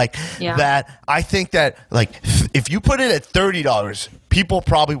have, that I think that, like, if you put it at $30, people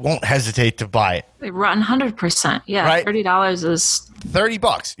probably won't hesitate to buy it. 100%. Yeah, right? $30 is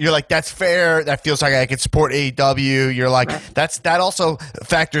 $30. You're like, that's fair. That feels like I could support AEW. You're like, that also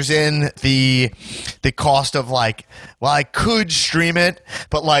factors in the cost of, like, well, I could stream it,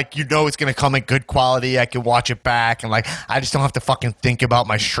 but, like, it's going to come in good quality. I can watch it back, and, like, I just don't have to fucking think about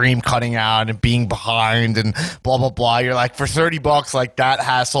my stream cutting out and being behind and blah blah blah. You're like, for $30, like, that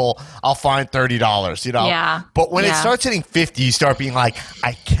hassle, I'll find $30. Yeah. But when it starts hitting 50, you start being like,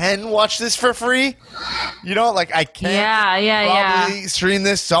 I can watch this for free. Like, I can probably stream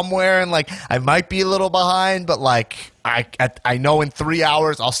this somewhere, and, like, I might be a little behind, but, like, I know in 3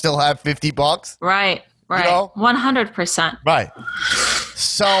 hours I'll still have $50. Right. 100%. Right.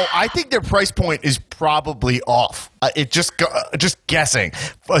 So I think their price point is probably off. It just guessing,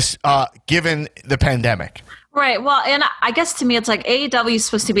 given the pandemic. Right. Well, and I guess to me, it's like AEW is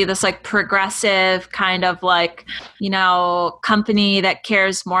supposed to be this, like, progressive kind of, like, company that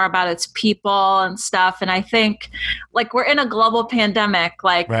cares more about its people and stuff. And I think, like, we're in a global pandemic,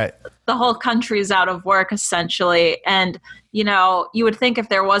 like, the whole country's out of work essentially. And, you would think if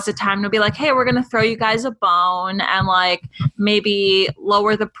there was a time to be like, hey, we're going to throw you guys a bone and, like, maybe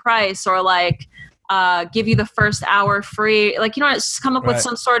lower the price, or, like, give you the first hour free. Like, just come up with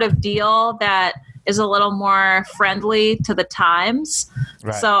some sort of deal that is a little more friendly to the times.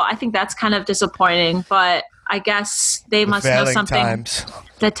 Right. So I think that's kind of disappointing, but I guess they must know something.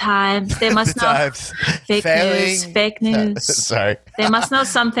 The times. They must know times. Fake news. Sorry. They must know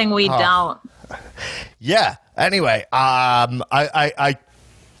something we don't. Yeah. Anyway, I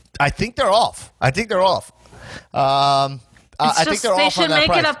think they're off. I think they're off. I think they're they off on should that make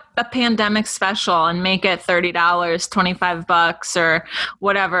price. it a pandemic special and make it $30, $25 or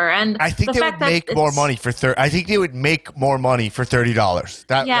whatever. And I think they would make more money for I think they would make more money for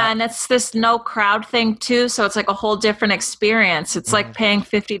 $30. And it's this no crowd thing too, so it's like a whole different experience. It's like paying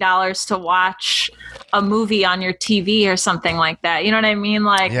 $50 to watch a movie on your TV or something like that. You know what I mean?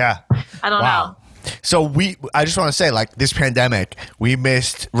 Like, I don't know. So I just want to say, like, this pandemic, we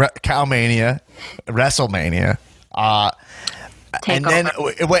missed Cowmania, WrestleMania. And then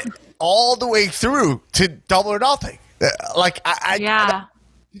it went all the way through to Double or Nothing. Like,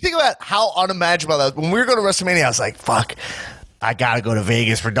 you think about how unimaginable that was. When we were going to WrestleMania, I was like, fuck, I got to go to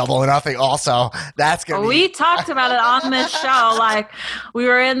Vegas for Double or Nothing also. That's going to We talked about it on this show. Like, we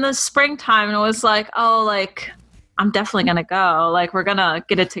were in the springtime, and it was like, oh, like, I'm definitely going to go. Like, we're going to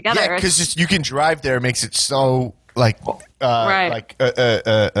get it together. Yeah, because you can drive there. It makes it so, like,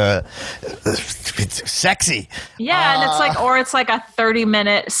 it's sexy. Yeah, and it's like a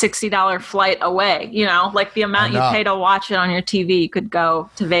 30-minute, $60 flight away. Like the amount you pay to watch it on your TV, you could go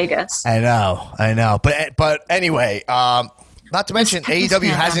to Vegas. I know. But anyway, not to mention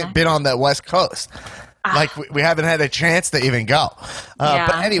AEW hasn't been on the West Coast. Like, we haven't had a chance to even go.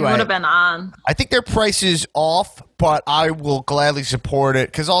 But anyway, it would have been on. I think their price is off, but I will gladly support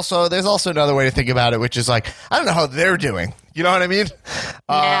it, because there's also another way to think about it, which is, like, I don't know how they're doing. You know what I mean?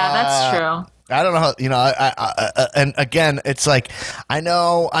 Yeah, that's true. I don't know how, and again, it's like,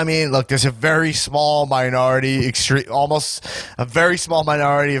 look, there's a very small minority, almost a very small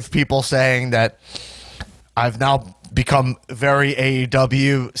minority of people saying that I've now become very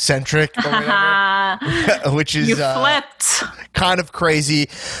AEW centric, or whatever, which is you flipped. Kind of crazy.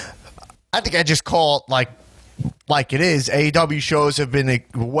 I think I just call it like it is. AEW shows have been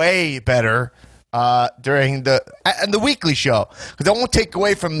way better during the weekly show, because I won't take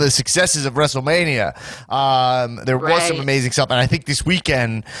away from the successes of WrestleMania. There was some amazing stuff, and I think this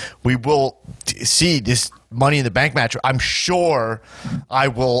weekend we will see this Money in the Bank match. I'm sure I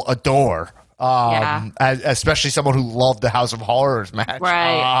will adore. Especially someone who loved the House of Horrors match.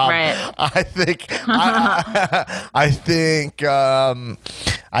 Right. I think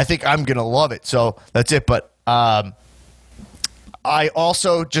I'm gonna love it. So that's it. But I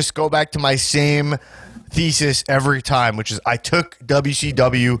also just go back to my same thesis every time, which is I took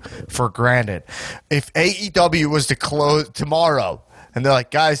WCW for granted. If AEW was to close tomorrow, and they're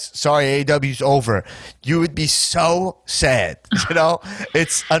like, guys, sorry, AEW's over, you would be so sad.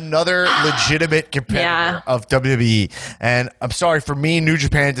 It's another legitimate competitor of WWE. And I'm sorry, for me, New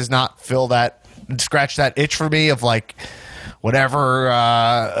Japan does not scratch that itch for me of, like, whatever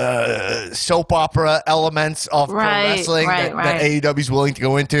soap opera elements of pro wrestling that AEW is willing to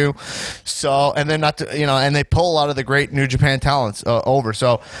go into. So, and then and they pull a lot of the great New Japan talents over.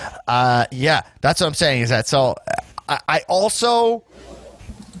 So, yeah, that's what I'm saying is that. So, I also,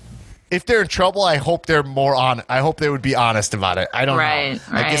 if they're in trouble, I hope they're more on. I hope they would be honest about it. I don't know.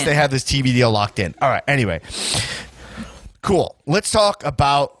 I guess they have this TV deal locked in. All right. Anyway, cool. Let's talk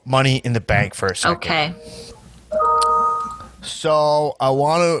about Money in the Bank for a second. Okay. So I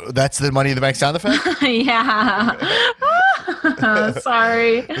want to. That's the Money in the Bank sound effect. Yeah.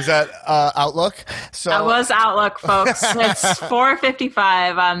 Sorry. Is that Outlook? So that was Outlook, folks. It's 4:55.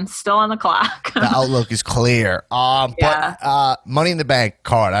 I'm still on the clock. The Outlook is clear. But Money in the Bank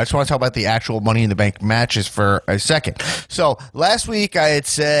card. I just want to talk about the actual Money in the Bank matches for a second. So last week I had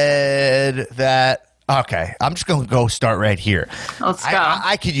said that. Okay, I'm just going to go start right here. Let's go.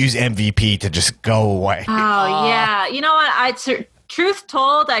 I could use MVP to just go away. Oh, yeah. You know what? Truth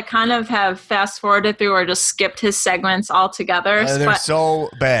told, I kind of have fast-forwarded through or just skipped his segments altogether. They're so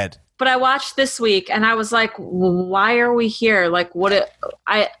bad. But I watched this week, and I was like, why are we here? Like,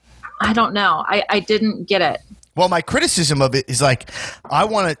 I don't know. I didn't get it. Well, my criticism of it is like, I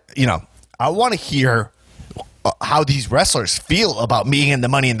want to hear how these wrestlers feel about being in the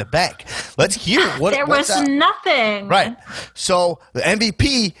Money in the Bank. Let's hear what there was nothing. Right. So the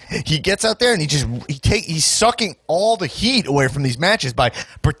MVP, he gets out there and he's sucking all the heat away from these matches by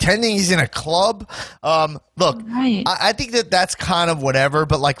pretending he's in a club. Look, right. I think that's kind of whatever,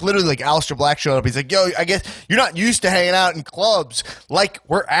 but like literally like Aleister Black showed up. He's like, yo, I guess you're not used to hanging out in clubs. Like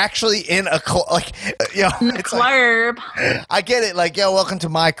we're actually in a club. Like, it's club. Like, I get it. Like, yo, welcome to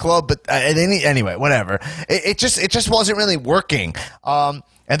my club. But anyway, whatever. It just wasn't really working.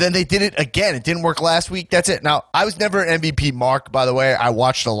 And then they did it again. It didn't work last week. That's it. Now, I was never an MVP mark, by the way. I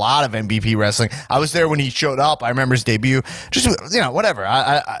watched a lot of MVP wrestling. I was there when he showed up. I remember his debut. Just, whatever.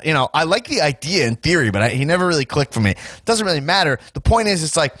 I like the idea in theory, but he never really clicked for me. It doesn't really matter. The point is,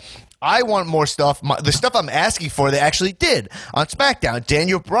 it's like, I want more stuff. The stuff I'm asking for, they actually did. On SmackDown,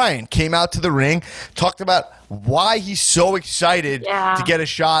 Daniel Bryan came out to the ring, talked about why he's so excited to get a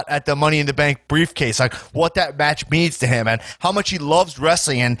shot at the Money in the Bank briefcase, like what that match means to him and how much he loves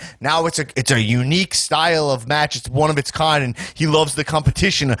wrestling. And now it's a unique style of match. It's one of its kind, and he loves the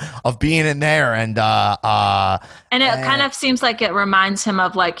competition of being in there. And it kind of seems like it reminds him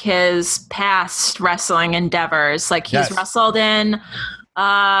of like his past wrestling endeavors. Like he's wrestled in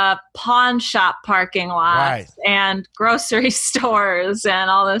pawn shop parking lots and grocery stores and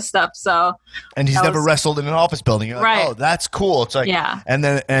all this stuff. So, and he's never wrestled in an office building. You're like, oh, that's cool. It's like, and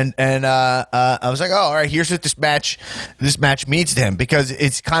then I was like, oh, all right, here's what this match means to him, because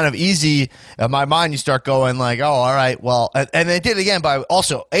it's kind of easy in my mind. You start going like, oh, all right, well, and they did it again by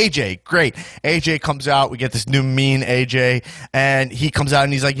also AJ. Great, AJ comes out. We get this new mean AJ, and he comes out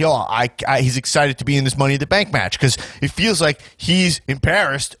and he's like, yo, he's excited to be in this Money in the Bank match because it feels like he's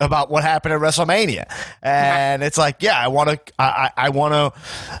embarrassed about what happened at WrestleMania, and it's like, yeah,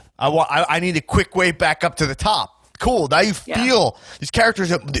 I need a quick way back up to the top. Cool. Now you feel these characters,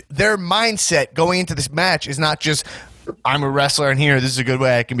 their mindset going into this match is not just, I'm a wrestler and here, this is a good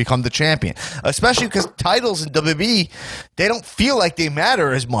way I can become the champion. Especially because titles in WWE, they don't feel like they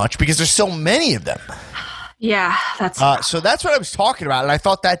matter as much because there's so many of them. Yeah, that's so that's what I was talking about, and I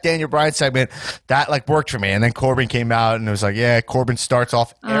thought that Daniel Bryan segment that like worked for me. And then Corbin came out, and it was like, yeah, Corbin starts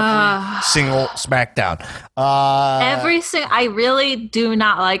off every single SmackDown. I really do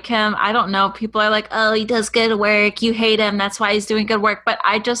not like him. I don't know. People are like, oh, he does good work. You hate him. That's why he's doing good work. But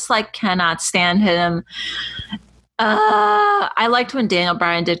I just like cannot stand him. I liked when Daniel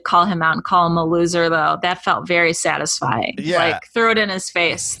Bryan did call him out and call him a loser, though. That felt very satisfying. Yeah. Like threw it in his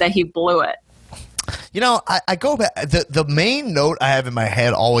face that he blew it. I go back. The main note I have in my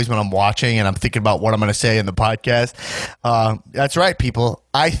head always when I'm watching and I'm thinking about what I'm going to say in the podcast. That's right, people.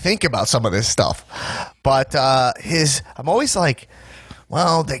 I think about some of this stuff, but I'm always like,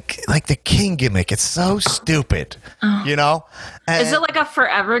 well, the King gimmick. It's so stupid, And, is it like a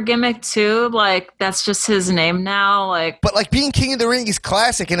forever gimmick too? Like that's just his name now. But being King of the Ring is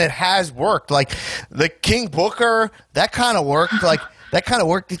classic and it has worked. Like the King Booker, that kind of worked. Like. That kind of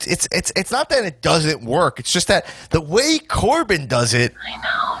worked. It's not that it doesn't work. It's just that the way Corbin does it, I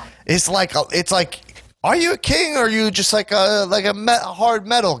know, it's like are you a king or are you just like a hard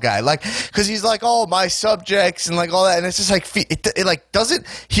metal guy? Like because he's like, oh, my subjects and like all that, and it's just like it like doesn't.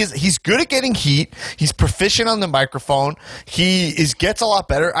 He's good at getting heat. He's proficient on the microphone. Gets a lot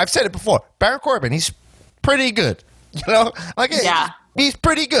better. I've said it before. Baron Corbin, he's pretty good. He's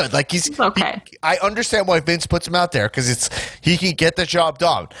pretty good. Like It's okay. I understand why Vince puts him out there because he can get the job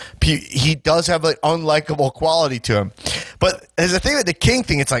done. He does have an unlikable quality to him. But as the thing with the King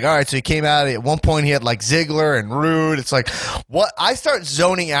thing, it's like, all right, so he came out at one point. He had like Ziggler and Rude. It's like, what? I start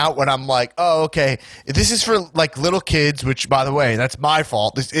zoning out when I'm like, oh, okay, this is for like little kids. Which, by the way, that's my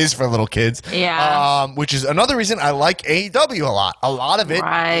fault. This is for little kids. Yeah. Which is another reason I like AEW a lot. A lot of it,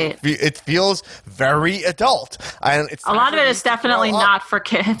 Right. It feels very adult. And it's A lot of it is definitely not for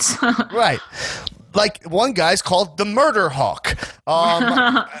kids. right. Like one guy's called the Murder Hawk,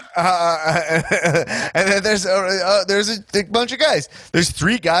 and then there's a bunch of guys. There's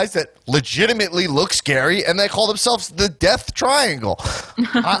 3 guys that legitimately look scary, and they call themselves the Death Triangle.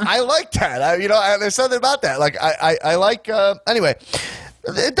 I like that. There's something about that. Like I like. Anyway.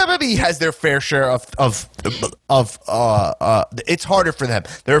 WWE has their fair share of it's harder for them.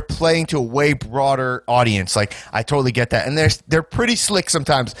 They're playing to a way broader audience. Like I totally get that, and they're pretty slick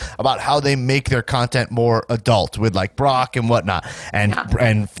sometimes about how they make their content more adult with like Brock and whatnot, and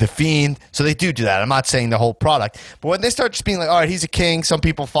the Fiend. So they do that. I'm not saying the whole product, but when they start just being like, all right, he's a king, some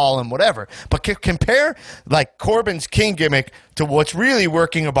people follow him, whatever. But compare like Corbin's king gimmick to what's really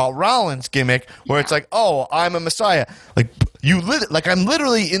working about Rollins' gimmick, where it's like, oh, I'm a messiah. Like I'm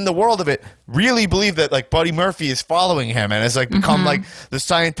literally in the world of it. Really believe that like Buddy Murphy is following him and has like become like the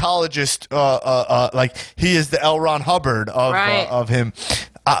Scientologist. Like he is the L. Ron Hubbard of him.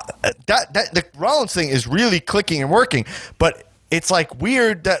 The Rollins thing is really clicking and working, but it's like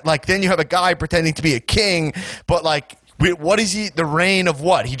weird that like then you have a guy pretending to be a king, but like. What is he? The reign of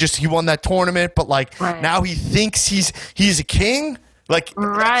what? He won that tournament, but like now he thinks he's a king. Like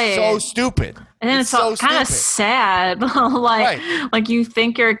that's so stupid. And then it's all kind of sad. like you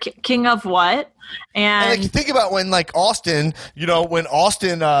think you're king of what? And like think about when like Austin, when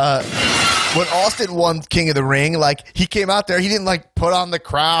Austin won King of the Ring, like he came out there, he didn't like put on the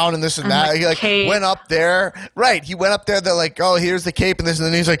crown and this and that. He like cape. went up there. Right. He went up there. They're like, oh, here's the cape and this, and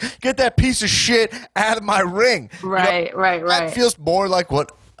then he's like, get that piece of shit out of my ring. Right. That feels more like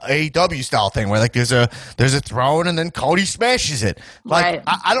what AEW style thing where like there's a throne and then Cody smashes it. Like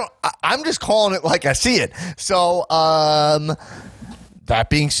I'm just calling it like I see it. So that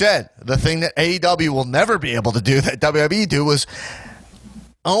being said, the thing that AEW will never be able to do that WWE do was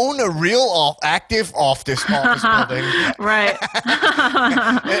own a real active office building. Right.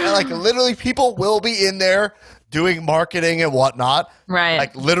 Like literally people will be in there doing marketing and whatnot. Right.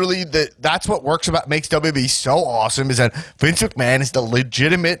 Like literally that's what makes WWE so awesome is that Vince McMahon is the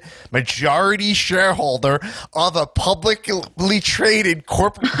legitimate majority shareholder of a publicly traded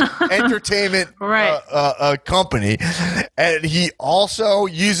corporate entertainment company. And he also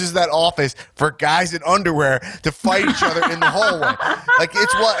uses that office for guys in underwear to fight each other in the hallway. Like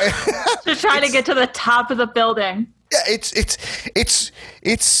it's what to try to get to the top of the building. Yeah,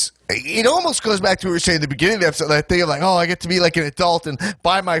 it almost goes back to what we were saying at the beginning of the episode, that thing of like, oh, I get to be like an adult and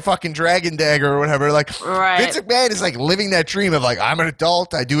buy my fucking dragon dagger or whatever. Like, Vince McMahon is like living that dream of like, I'm an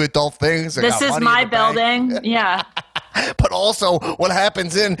adult, I do adult things. This is my building. Yeah. But also what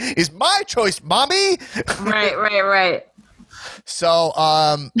happens is my choice, mommy. Right. So,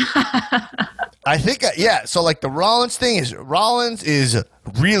 I think, so like the Rollins is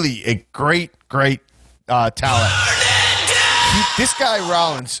really a great talent. This guy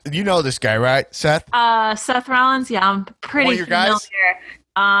Rollins, you know this guy, right, Seth? Seth Rollins, yeah, I'm pretty familiar. Guys?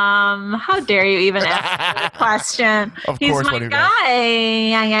 How dare you even ask me the question? He's my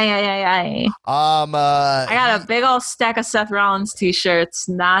guy. I got a big old stack of Seth Rollins t-shirts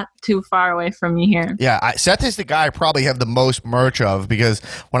not too far away from me here. Yeah, Seth is the guy I probably have the most merch of because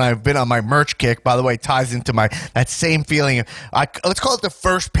when I've been on my merch kick, by the way, ties into that same feeling. Let's call it the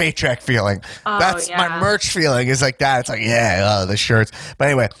first paycheck feeling. That's my merch feeling is like that. It's like, the shirts. But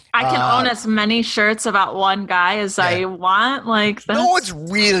anyway. I can own as many shirts about one guy as I want. Like no one's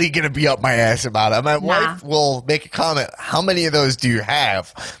really going to be up my ass about it. My wife will make a comment, how many of those do you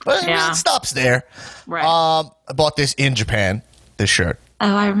have? But it stops there. Right. I bought this in Japan, this shirt.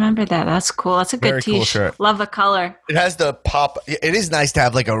 Oh, I remember that. That's cool. That's a good Very cool t-shirt. shirt. Love the color. It has the pop. It is nice to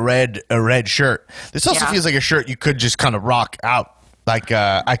have like a red shirt. This also feels like a shirt you could just kind of rock out. Like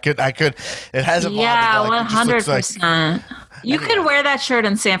I could. It has a vibe. Yeah, like, 100%. You could wear that shirt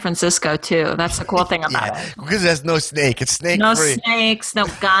in San Francisco too. That's the cool thing about it. Because there's no snake. It's snake free. No snakes, no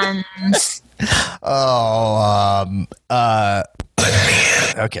guns.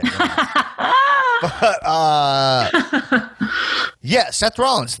 Okay. But Seth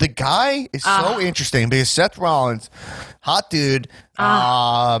Rollins. The guy is so interesting because Seth Rollins, hot dude.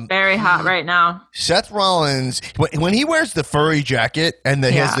 Very hot right now. Seth Rollins, when he wears the furry jacket and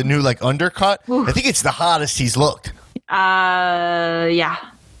he has the new like undercut, I think it's the hottest he's looked. Yeah.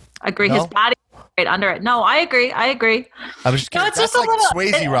 Agree. No? His body is right under it. No, I agree. I was just No, kidding. it's That's just a like little-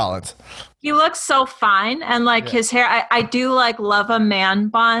 Swayze Rollins. He looks so fine, and like his hair, I do like love a man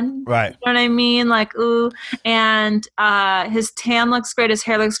bun. Right. You know what I mean? Like, ooh. And his tan looks great, his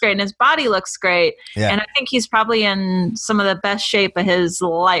hair looks great, and his body looks great. Yeah. And I think he's probably in some of the best shape of his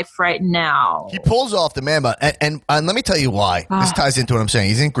life right now. He pulls off the man bun. And let me tell you why. This ties into what I'm saying.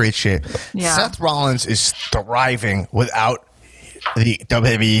 He's in great shape. Yeah. Seth Rollins is thriving without the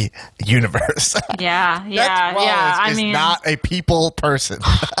WWE universe. Yeah, Seth yeah, Rollins yeah. I is mean, not a people person.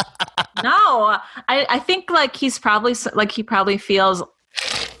 no, I think like he probably feels.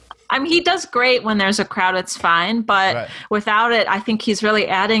 I mean, he does great when there's a crowd. It's fine, but Right. without it, I think he's really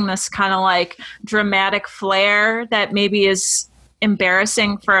adding this kind of like dramatic flair that maybe is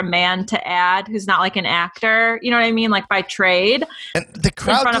embarrassing for a man to add who's not like an actor. You know what I mean? Like by trade. And the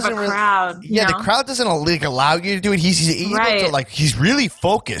crowd front of a doesn't crowd, you Yeah, know? the crowd doesn't like allow you to do it. He's able Right. to like. He's really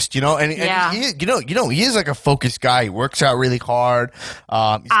focused, you know. And Yeah. he, he is like a focused guy. He works out really hard. He's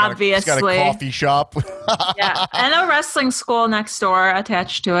got a Obviously. coffee shop. Yeah, and a wrestling school next door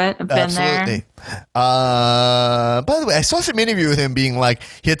attached to it. I've been Absolutely. By the way, I saw some interview with him being like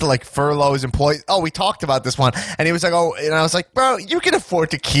he had to like furlough his employees. Oh, we talked about this one, and he was like, "Oh," and I was like, "Bro, you can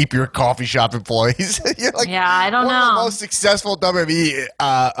afford to keep your coffee shop employees." You're like, Yeah, I don't one of know. the most successful WWE.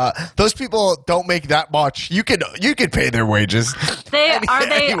 Those people don't make that much. You could pay their wages. They are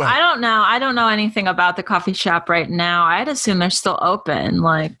they. Anyway. I don't know. I don't know anything about the coffee shop right now. I'd assume they're still open.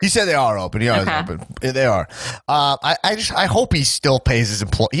 Like, He said they are open. He always Okay. open. Yeah, they are. I hope he still pays his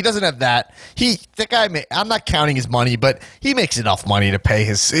employee. He doesn't have that. The guy. I'm not counting his money, but he makes enough money to pay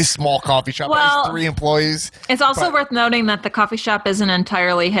his small coffee shop. Well, He has 3 employees. it's also But- worth noting that the coffee shop isn't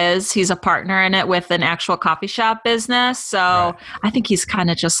entirely his. He's a partner in it with an actual coffee shop business. So I think he's kind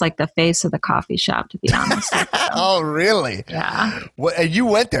of just like the face of the coffee shop, to be honest. Oh, really? Yeah, What, and you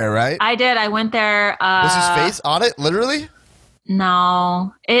went there, right? I did. I went there. Was his face on it, literally?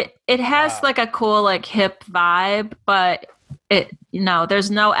 No, it has like a cool like hip vibe, but there's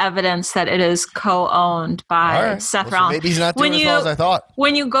no evidence that it is co-owned by All right. Seth Well, so Rollins. maybe he's not doing as well as I thought.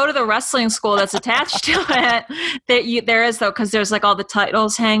 When you go to the wrestling school that's attached to it, there is though, because there's like all the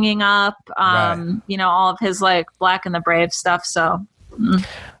titles hanging up, Right. all of his like Black and the Brave stuff. So All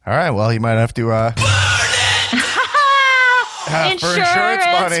right. Well, you might have to. For insurance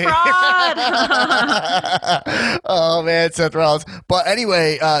money. fraud. Oh man, Seth Rollins. But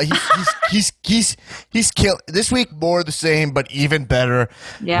anyway, he's killed this week. More the same, but even better.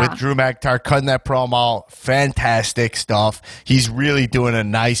 Yeah. With Drew McIntyre cutting that promo, fantastic stuff. He's really doing a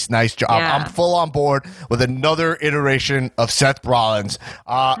nice job. Yeah. I'm full on board with another iteration of Seth Rollins.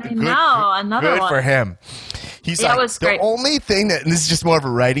 Another good one. for him. He's Yeah, it like was the great. only thing that, and this is just more of a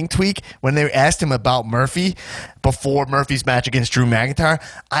writing tweak, when they asked him about Murphy before Murphy's match against Drew McIntyre,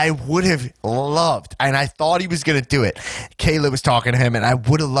 I would have loved, and I thought he was going to do it. Kayla was talking to him, and I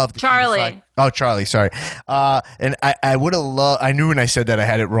would have loved if he was Charlie. like- oh, Charlie, sorry. And I would have loved, I knew when I said that I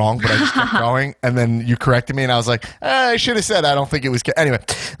had it wrong, but I just kept going, and then you corrected me, and I was like, I should have said I don't think it was, anyway,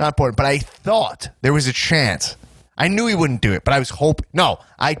 not important, but I thought there was a chance. I knew he wouldn't do it, but I was hoping. No,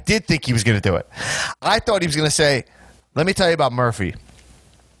 I did think he was going to do it. I thought he was going to say, let me tell you about Murphy.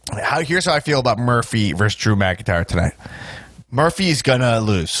 Here's how I feel about Murphy versus Drew McIntyre tonight. Murphy is going to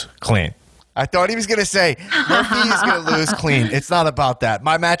lose clean. I thought he was going to say, Murphy is going to lose clean. It's not about that.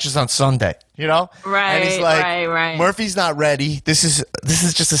 My match is on Sunday, you know? Right, And he's like, right. Murphy's not ready. This is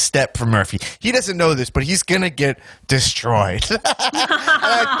just a step for Murphy. He doesn't know this, but he's going to get destroyed. And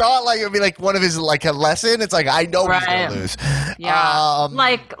I thought like it would be like one of his, like a lesson. It's like, I know he's going Right. to lose. Yeah,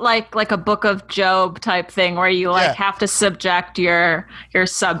 like a Book of Job type thing where you like Yeah. have to subject your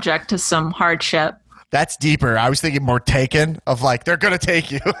subject to some hardship. That's deeper. I was thinking more Taken of like, they're going to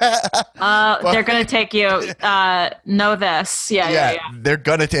take you. They're gonna take you. Know this, yeah. They're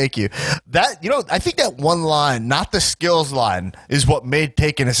gonna take you. That I think that one line, not the skills line, is what made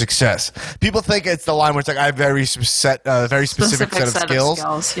Taken a success. People think it's the line where it's like I have very specific set of skills.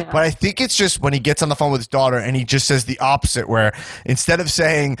 Yeah. But I think it's just when he gets on the phone with his daughter and he just says the opposite, where instead of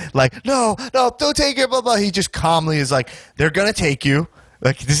saying like no, don't take it, blah blah, he just calmly is like, they're gonna take you.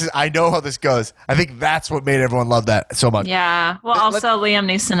 Like this is, I know how this goes. I think that's what made everyone love that so much. Yeah. Well, also Liam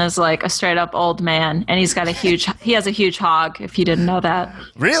Neeson is like a straight up old man, and he has a huge hog. If you didn't know that.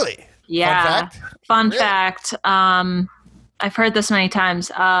 Really? Yeah. Fun Really? fact. I've heard this many times.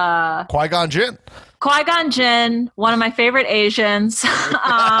 Qui-Gon Jinn. Qui-Gon Jinn, one of my favorite Asians.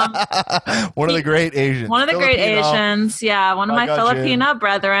 One of the great Asians. One of the great Filipino. Asians. Yeah, one of my Qui-Gon Jinn. Filipino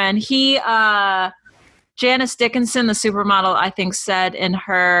brethren. He Janice Dickinson, the supermodel, I think said in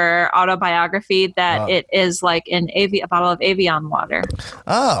her autobiography that it is like a bottle of Evian water.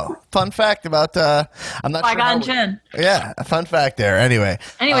 Oh, fun fact about I'm not Qui-Gon sure. Jinn. Yeah, a fun fact there. Anyways,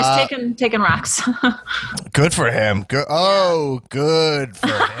 taking rocks. good for him. Good. Oh, good for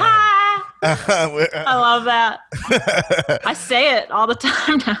him. I love that. I say it all the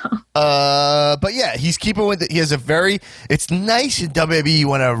time now. But yeah, he's keeping with it. He has it's nice in WWE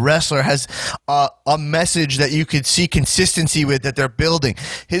when a wrestler has a message that you could see consistency with that they're building.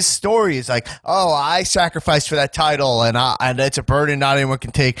 His story is like, oh, I sacrificed for that title and it's a burden not anyone can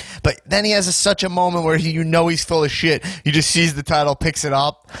take. But then he has such a moment where he's full of shit. He just sees the title, picks it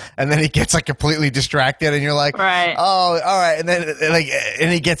up, and then he gets like completely distracted and you're like, right. Oh, all right. And then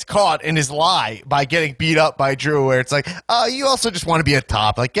and he gets caught in his lie by getting beat up by Drew, where it's like, oh, you also just want to be a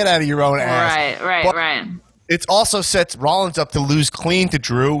top. Like, get out of your own ass. Right. It also sets Rollins up to lose clean to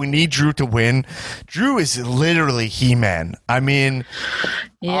Drew. We need Drew to win. Drew is literally He-Man. I mean,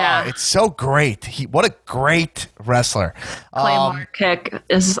 yeah, it's so great. What a great wrestler. Claymore kick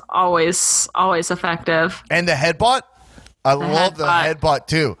is always effective. And the headbutt. I love the headbutt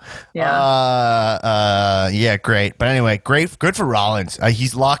too. Yeah. Yeah, great. But anyway, good for Rollins.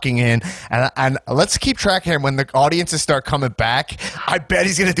 He's locking in, and let's keep track of him when the audiences start coming back. I bet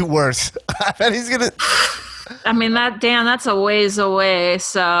he's gonna do worse. I bet he's gonna. I mean, that's a ways away.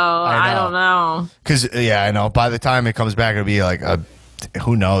 So I don't know. Because I know. By the time it comes back, it'll be like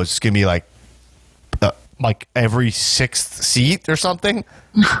who knows? It's gonna be like every sixth seat or something.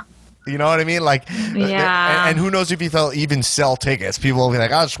 You know what I mean? Like, yeah. And who knows if they'll even sell tickets? People will be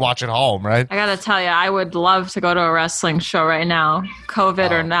like, I'll just watch at home, right? I gotta tell you, I would love to go to a wrestling show right now, COVID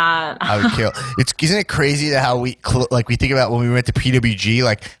or not. I would kill. Isn't it crazy that how we think about when we went to PWG,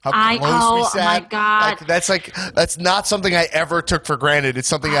 like how close we sat? Oh my God. That's not something I ever took for granted. It's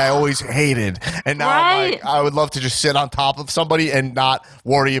something I always hated, and now I'm like, I would love to just sit on top of somebody and not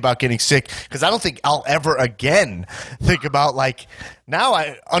worry about getting sick, because I don't think I'll ever again think about like. Now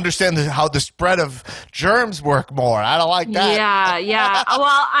I understand how the spread of germs work more. I don't like that. Yeah.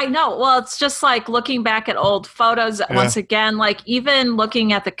 Well, I know. Well, it's just like looking back at old photos once again, like even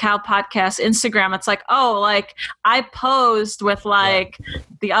looking at the Cow Podcast Instagram, it's like, oh, like I posed with like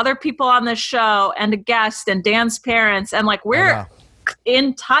the other people on the show and a guest and Dan's parents, and like we're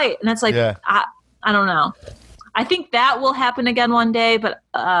in tight. And it's like, I don't know. I think that will happen again one day, but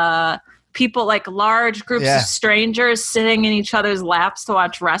people like large groups of strangers sitting in each other's laps to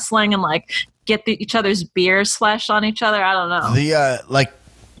watch wrestling and like get each other's beer splashed on each other. I don't know. The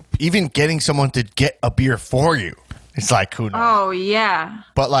even getting someone to get a beer for you. It's like, who knows? Oh yeah.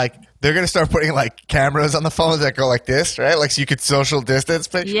 But like they're gonna start putting like cameras on the phones that go like this, right? Like so you could social distance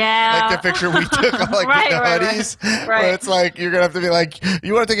picture. Yeah. Like the picture we took of like the hoodies. Right. Where it's like you're gonna have to be like,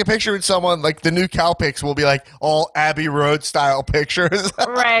 you want to take a picture with someone, like the new Cow Pics will be like all Abbey Road style pictures.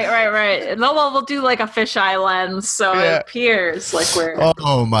 Right. No, we'll do like a fisheye lens so it appears like we're.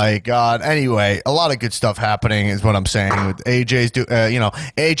 Oh my God. Anyway, a lot of good stuff happening is what I'm saying. With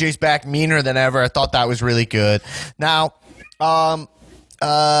AJ's back meaner than ever. I thought that was really good. Now,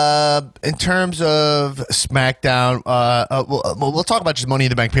 in terms of SmackDown, we'll talk about just Money in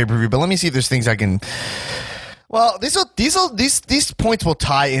the Bank pay-per-view, but let me see if there's things I can. Well, these points will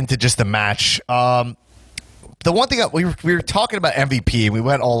tie into just the match. The one thing we were talking about MVP and we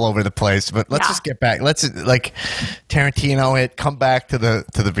went all over the place, but let's just get back. Let's like Tarantino come back to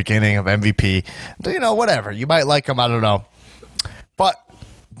the beginning of MVP. You know, whatever. You might like him, I don't know. But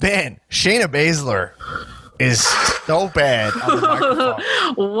man, Shayna Baszler is so bad on the microphone.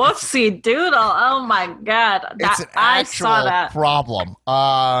 Whoopsie doodle. Oh my God. It's an actual I saw that. problem.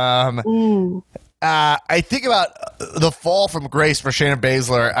 I think about the fall from grace for Shayna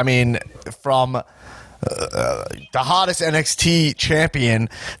Baszler. I mean, from the hottest NXT champion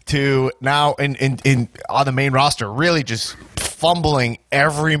to now in on the main roster, really just fumbling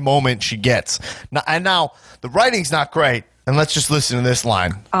every moment she gets. Now the writing's not great. And let's just listen to this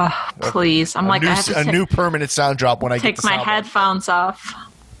line. Please. I have to a new permanent sound drop when I take my headphones off.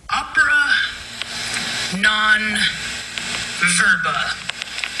 Opera non verba.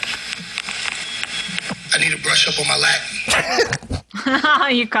 I need to brush up on my Latin.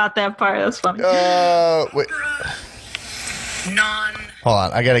 You caught that part. That's funny. Wait. Non. Hold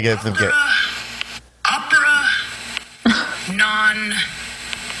on. I gotta get them. Opera non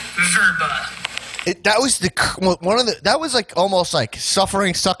verba. That was that was like almost like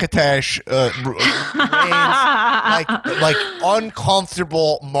suffering succotash, like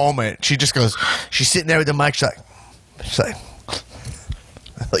uncomfortable moment. She just goes. She's sitting there with the mic. She's like,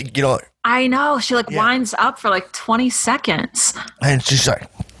 you know. I know. She winds up for like 20 seconds. And she's like,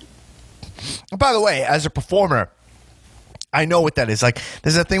 And by the way, as a performer, I know what that is. Like,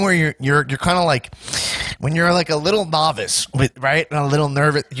 there's a thing where you're kind of like, when you're like a little novice, right, and a little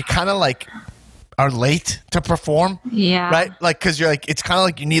nervous, you kind of like are late to perform. Yeah. Right? Like, because you're like, it's kind of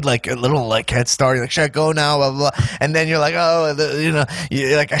like you need like a little like head start. You're like, should I go now? Blah, blah, blah. And then you're like, oh,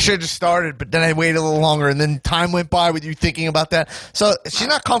 you're like, I should have just started, but then I waited a little longer, and then time went by with you thinking about that. So she's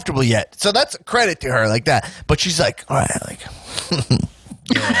not comfortable yet. So that's a credit to her, like that. But she's like, all right, like,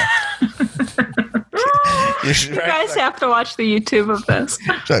 you guys have to watch the YouTube of this.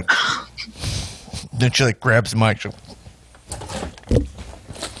 Like, then she like grabs the mic.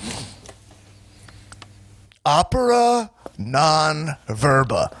 Opera non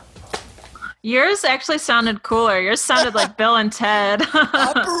verba. Yours actually sounded cooler. Yours sounded like Bill and Ted.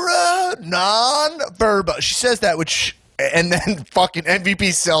 Opera non verba. She says that, which, and then fucking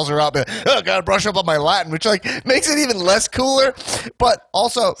MVP sells her up. Oh, gotta brush up on my Latin, which like makes it even less cooler. But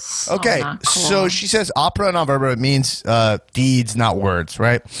also, okay, not cool. so she says opera non verba means deeds, not words,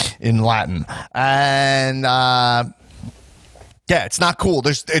 right? In Latin, and yeah, it's not cool.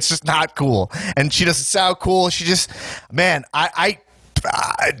 It's just not cool, and she doesn't sound cool. She just, man, it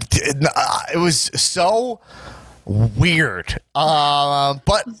was so weird.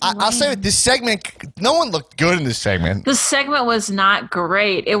 But I'll say this segment, no one looked good in this segment. The segment was not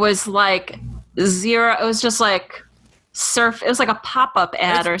great. It was like zero. It was just like surf. It was like a pop-up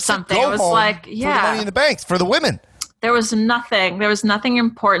ad or something. It was like, yeah, for the Money in the Banks for the women. There was nothing. There was nothing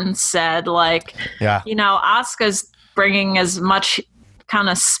important said. Like, yeah, you know, Asuka's bringing as much kind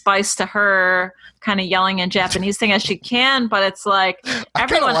of spice to her kind of yelling in Japanese thing as she can, but it's like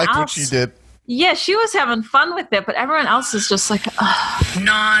everyone liked else. What she did. Yeah, she was having fun with it, but everyone else is just like,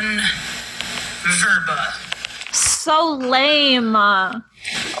 Non-verba. so lame. Non-verba.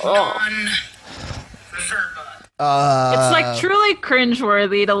 It's like truly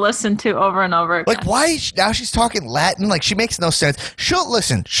cringeworthy to listen to over and over again. Like, why now she's talking Latin? Like, she makes no sense.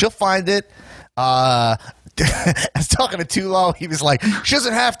 She'll find it. I was talking to Tulo. He was like, she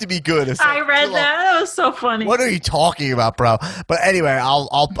doesn't have to be good. I read that. That was so funny. What are you talking about, bro? But anyway,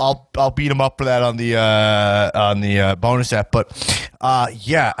 I'll beat him up for that on the bonus app. But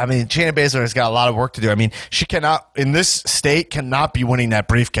yeah, I mean, Shayna Baszler has got a lot of work to do. I mean, she cannot, in this state, cannot be winning that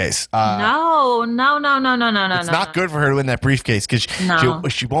briefcase. No. It's not good for her to win that briefcase because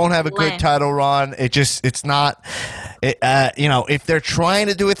she won't have a good title run. It's not. You know, if they're trying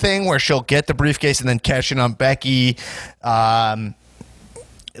to do a thing where she'll get the briefcase and then cash in on Becky,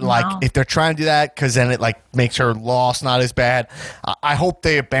 if they're trying to do that, because then it like makes her loss not as bad. I hope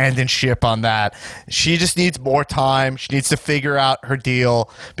they abandon ship on that. She just needs more time. She needs to figure out her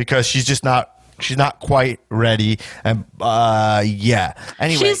deal because she's not quite ready. And yeah.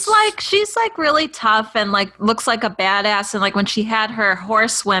 Anyway, she's like really tough and like looks like a badass. And like when she had her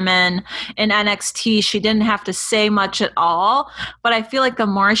horsewomen in NXT, she didn't have to say much at all. But I feel like the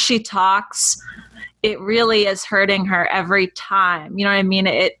more she talks, it really is hurting her every time. You know what I mean?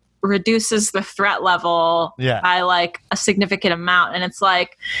 It reduces the threat level by like a significant amount. And it's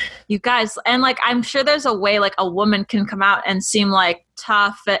like, you guys, and like, I'm sure there's a way like a woman can come out and seem like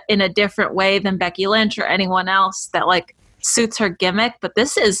tough in a different way than Becky Lynch or anyone else that like suits her gimmick. But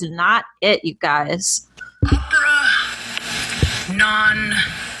this is not it, you guys. Opera non-verba.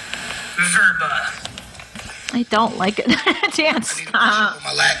 I don't like it. Dan, stop.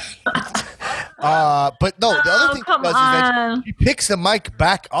 My Latin. But no, the other thing come she does is that on. she picks the mic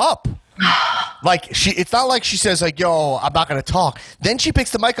back up. Like it's not like she says like, "Yo, I'm not gonna talk." Then she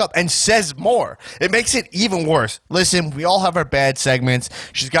picks the mic up and says more. It makes it even worse. Listen, we all have our bad segments.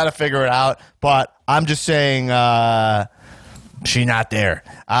 She's got to figure it out. But I'm just saying, she's not there.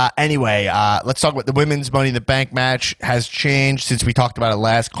 Anyway, let's talk about the women's Money in the Bank match. Has changed since we talked about it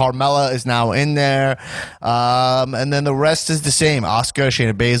last. Carmella is now in there, and then the rest is the same: Asuka,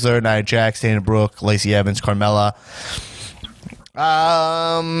 Shayna Baszler, Nia Jax, Dana Brooke, Lacey Evans, Carmella.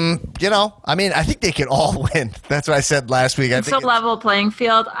 You know, I mean, I think they can all win. That's what I said last week. It's a level playing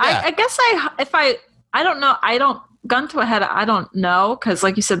field. Yeah. I guess I don't know. I don't, gun to a head, I don't know, because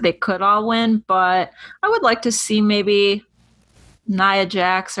like you said, they could all win, but I would like to see maybe Nia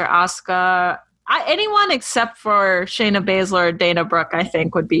Jax or Asuka. Anyone except for Shayna Baszler or Dana Brooke, I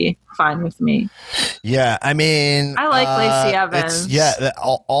think, would be fine with me. Yeah, I mean, I like Lacey Evans.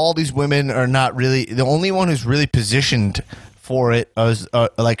 All these women are not really. The only one who's really positioned for it is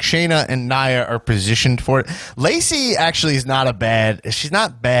like Shayna and Nia are positioned for it. Lacey actually is not she's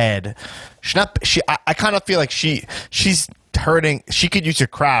not bad. I kind of feel like she's hurting. She could use a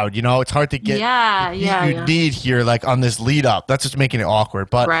crowd, you know. It's hard to get you need here like on this lead up. That's just making it awkward.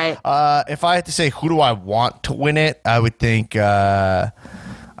 But right. If I had to say who do I want to win it, I would think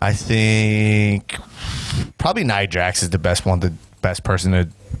I think probably Nia Jax is the best one, the best person to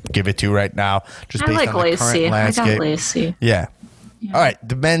give it to right now, just I based like on the Lacey. current I landscape. got Lacey. Yeah. All right.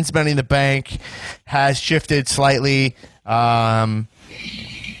 The men's Money in the Bank has shifted slightly. It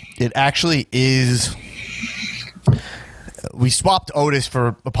actually is. We swapped Otis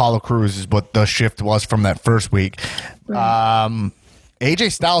for Apollo Crews is what the shift was from that first week.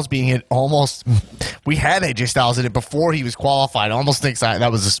 AJ Styles being hit almost. We had AJ Styles in it before he was qualified. I almost think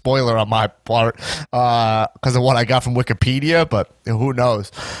that was a spoiler on my part because of what I got from Wikipedia, but who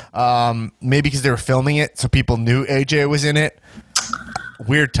knows? Maybe because they were filming it, so people knew AJ was in it.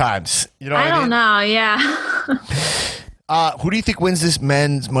 Weird times. You know what I mean? don't know. Yeah. Who do you think wins this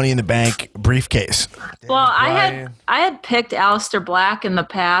men's Money in the Bank briefcase? Well, I had picked Aleister Black in the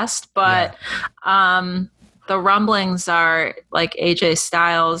past, but the rumblings are like AJ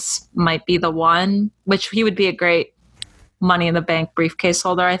Styles might be the one, which he would be a great Money in the Bank briefcase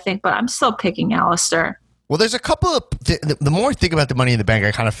holder, I think. But I'm still picking Aleister. Well, there's a couple of the more I think about the Money in the Bank,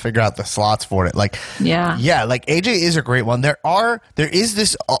 I kind of figure out the slots for it. Like, yeah, like AJ is a great one. There is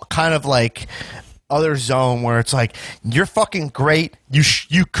this kind of like other zone where it's like you're fucking great.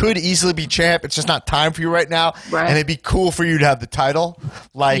 You could easily be champ. It's just not time for you right now. Right. And it'd be cool for you to have the title.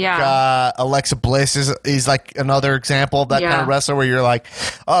 Like Alexa Bliss is like another example of that kind of wrestler where you're like,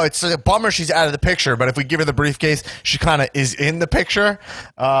 oh, it's a bummer she's out of the picture, but if we give her the briefcase, she kind of is in the picture.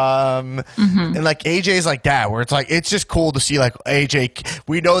 And like AJ is like that, where it's like it's just cool to see like AJ.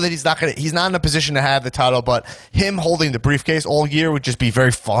 We know that he's not in a position to have the title, but him holding the briefcase all year would just be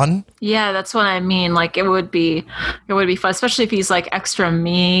very fun. Yeah, that's what I mean. Like it would be fun, especially if he's like extra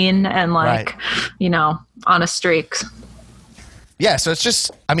mean and like on a streak. Yeah, so it's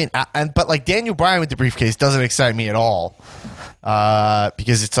just but like Daniel Bryan with the briefcase doesn't excite me at all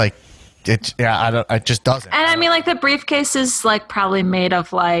because it's like it just doesn't. And I mean, like the briefcase is like probably made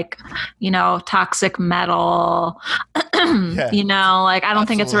of like toxic metal. Like I don't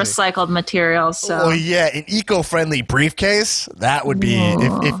think it's recycled material. So an eco-friendly briefcase that would be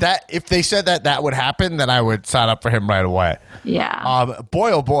if they said that would happen, then I would sign up for him right away. Yeah.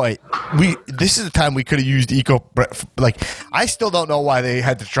 Boy, oh boy, this is the time we could have used eco. Like I still don't know why they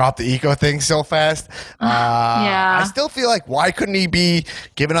had to drop the eco thing so fast. I still feel like why couldn't he be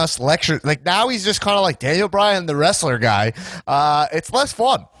giving us lectures? Like now he's just kind of like Daniel Bryan, the wrestler guy. It's less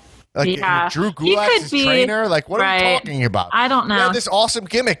fun. Like Drew Gulak's his trainer. Like what are we talking about? I don't know. He had this awesome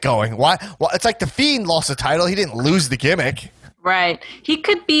gimmick going. Why? Well, it's like the Fiend lost the title. He didn't lose the gimmick. Right. He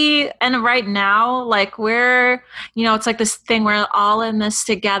could be, and right now, like we're, it's like this thing we're all in this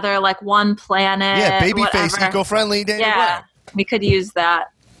together, like one planet. Yeah, babyface, eco-friendly Daniel Bryan. We could use that.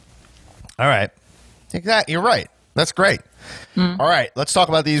 All right. Exactly. You're right. That's great. All right. Let's talk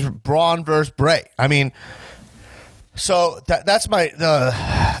about these Braun versus Bray. I mean, so that's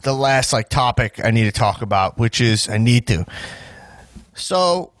the last like topic I need to talk about, which is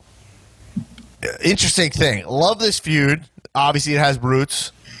So interesting thing. Love this feud. Obviously, it has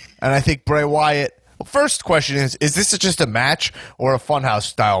roots, and I think Bray Wyatt. Well, first question is this just a match or a Funhouse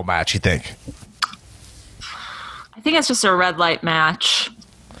style match? You think? I think it's just a red light match.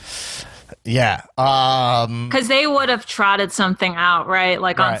 Yeah. Because they would have trotted something out, right?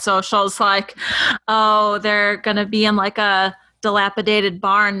 Like on socials, like, oh, they're going to be in like a dilapidated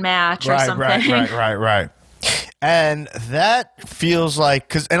barn match or something. Right. And that feels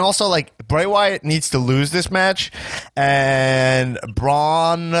like, and also like Bray Wyatt needs to lose this match, and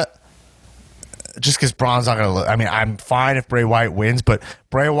Braun, just because Braun's not going to, I'm fine if Bray Wyatt wins, but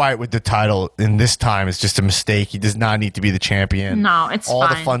Bray Wyatt with the title in this time is just a mistake. He does not need to be the champion. No, it's all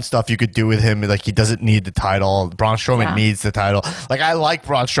fine. The fun stuff you could do with him, like he doesn't need the title. Braun Strowman needs the title. Like I like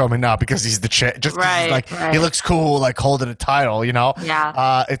Braun Strowman now because he's the just he looks cool, like holding a title.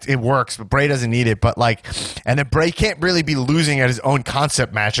 Yeah. It works, but Bray doesn't need it. But like, and then Bray can't really be losing at his own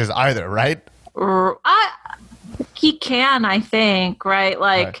concept matches either, right? He can, I think, right?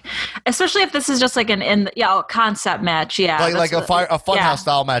 Like, especially if this is just like a concept match. Yeah, like a Funhouse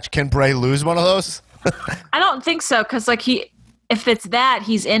style match. Can Bray lose one of those? I don't think so, because like if it's that,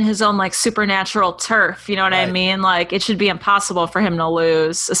 he's in his own like supernatural turf. You know what I mean? Like it should be impossible for him to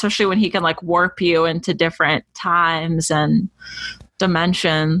lose, especially when he can like warp you into different times and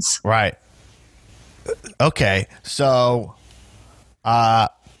dimensions. Right. Okay. So, I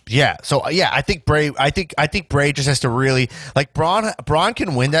think Bray. I think Bray just has to really like Braun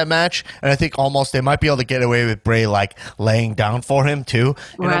can win that match, and I think almost they might be able to get away with Bray like laying down for him too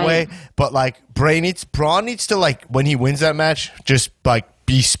in a way. But like Braun needs to like when he wins that match, just like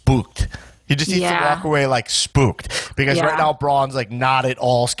be spooked. He just needs to Yeah. walk away like spooked because Yeah. right now Braun's like not at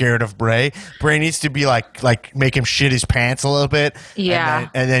all scared of Bray. Bray needs to be like make him shit his pants a little bit. Yeah.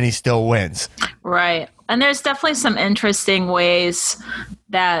 and then he still wins. Right. And there's definitely some interesting ways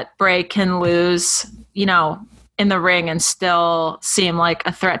that Bray can lose, you know, in the ring and still seem like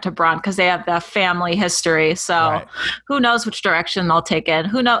a threat to Braun because they have the family history. So Right. who knows which direction they'll take it.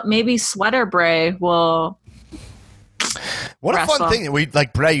 Who knows? Maybe Sweater Bray will. What a Wrestle. fun thing! We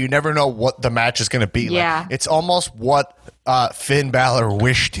like Bray. You never know what the match is going to be. Yeah. Like, it's almost what Finn Balor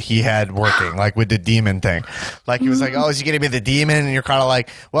wished he had working, like with the demon thing. Like he was like, "Oh, is he going to be the demon?" And you're kind of like,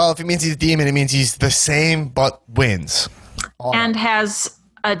 "Well, if it means he's a demon, it means he's the same but wins." And has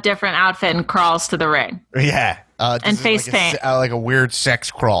a different outfit and crawls to the ring. Yeah, this And is face like paint. like a weird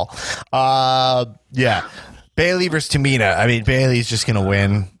sex crawl. Yeah, Bailey versus Tamina. I mean, Bailey's just going to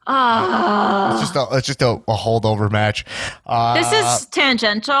win. It's just a holdover match. This is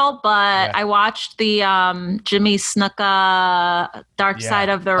tangential, but I watched the Jimmy Snuka Dark Yeah. Side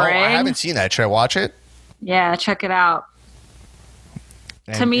of the Oh, Ring. I haven't seen that. Should I watch it? Yeah, check it out.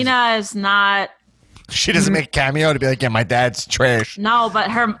 And Tamina is not. She doesn't make a cameo to be like, yeah, my dad's trash. No, but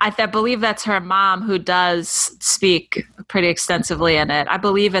I believe that's her mom who does speak pretty extensively in it. I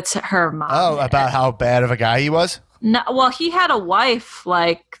believe it's her mom. Oh, about how bad of a guy he was? No, well, he had a wife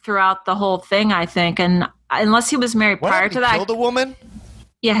like throughout the whole thing, I think, and unless he was married What prior happened? to He that, killed a woman?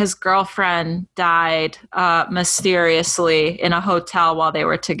 yeah, his girlfriend died mysteriously in a hotel while they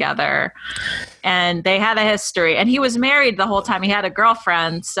were together, and they had a history. And he was married the whole time. He had a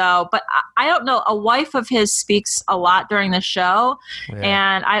girlfriend. So, but I don't know. A wife of his speaks a lot during the show,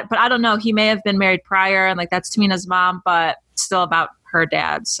 and I don't know. He may have been married prior, and like that's Tamina's mom, but still about her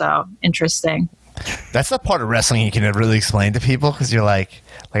dad. So interesting. That's the part of wrestling you can never really explain to people because you're like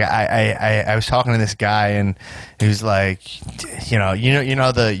I was talking to this guy and he was like, you know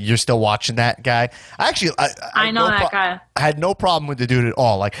you're still watching that guy. I know that guy. I had no problem with the dude at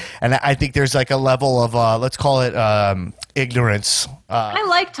all. Like, and I think there's like a level of let's call it ignorance. I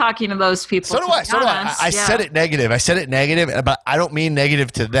like talking to those people. So do to I. be So do I. honest. I said it negative, but I don't mean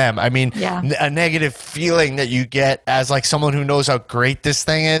negative to them. I mean Yeah. a negative feeling that you get as like someone who knows how great this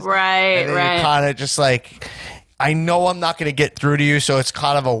thing is. Right, And then right. you're kind of just like, I know I'm not going to get through to you, so it's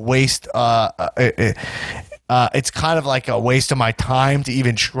kind of a waste. It's kind of like a waste of my time to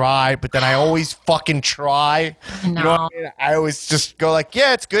even try, but then I always fucking try. You know what I mean? I always just go like,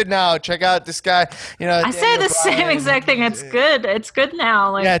 yeah, it's good now. Check out this guy. You know, I say Daniel the same Bryan. exact thing. It's good. It's good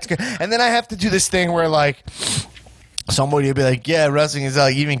now. Like, Yeah, it's good. And then I have to do this thing where like somebody will be like, yeah, wrestling is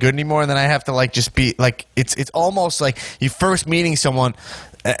like even good anymore, and then I have to like just be like, it's almost like you first meeting someone,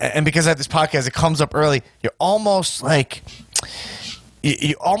 and because I have this podcast, it comes up early. You're almost like.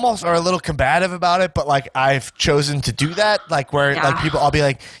 You almost are a little combative about it, but like I've chosen to do that, like where Yeah. like people, I'll be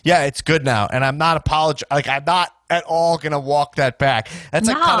like, yeah, it's good now, and I'm not like I'm not at all gonna walk that back. That's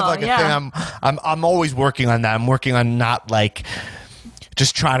like kind of No, like a yeah. thing. I'm always working on that. I'm working on not like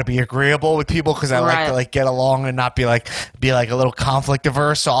just trying to be agreeable with people because I like Right. to like get along and not be like a little conflict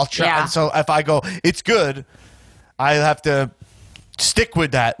averse. So I'll try. Yeah. So if I go, it's good, I have to stick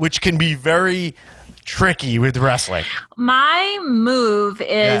with that, which can be very tricky with wrestling. my move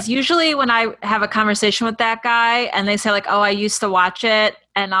is Yeah. usually when I have a conversation with that guy and they say like, oh, I used to watch it,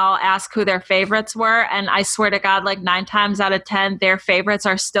 and I'll ask who their favorites were. And I swear to God, like 9 times out of 10, their favorites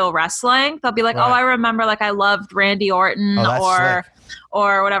are still wrestling. They'll be like, Right. oh, I remember like I loved Randy Orton Oh, that's sick.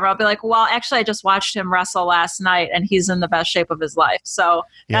 or whatever. I'll be like, well, actually, I just watched him wrestle last night and he's in the best shape of his life. So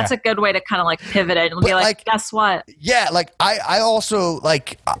that's Yeah. a good way to kind of like pivot it and But, be like, like- guess what? Yeah, like I also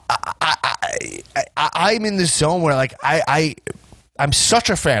like I'm in this zone where like I'm such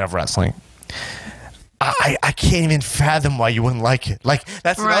a fan of wrestling. I can't even fathom why you wouldn't like it. Like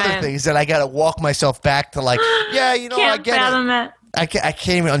that's another Right. thing is that I got to walk myself back to like, yeah, you know, I Can't get fathom it. it. I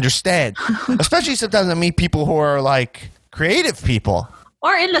can't even understand. Especially sometimes I meet people who are like creative people.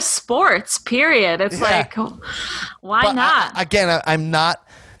 Or into sports, period. It's Yeah. like, why But not? I'm not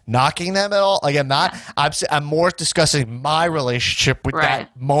knocking them at all. Like I'm not. I'm more discussing my relationship with Right.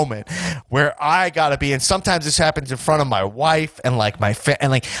 that moment where I gotta be. And sometimes this happens in front of my wife and like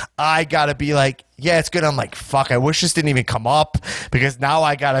and like I gotta be like, yeah, it's good. I'm like, fuck. I wish this didn't even come up because now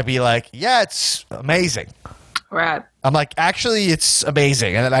I gotta be like, yeah, it's amazing. Right. I'm like, actually, it's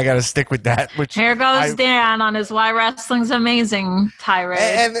amazing, and then I gotta stick with that. Which Here goes I- Dan on his why wrestling's amazing tirade.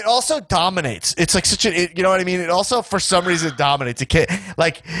 And it also dominates. It's like such a, you know what I mean? It also, for some reason, dominates. It can't,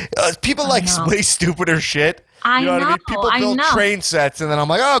 like, people like know. way stupider shit. I You know what I mean? know, People I build know. train sets, and then I'm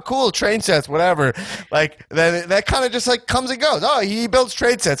like, oh, cool, train sets, whatever. Like, then that kind of just like comes and goes. Oh, he builds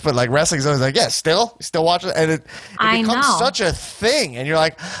train sets, but like wrestling's always like, yeah, still watching it, and it I becomes know. such a thing, and you're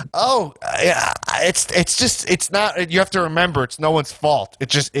like, oh, yeah, it's not. You have to remember, it's no one's fault. It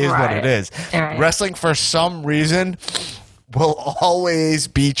just is what Right. it is. Right. Wrestling, for some reason, will always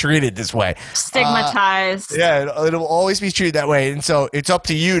be treated this way. Stigmatized. Yeah, it'll always be treated that way, and so it's up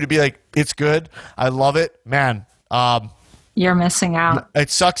to you to be like, it's good, I love it, man. You're missing out. It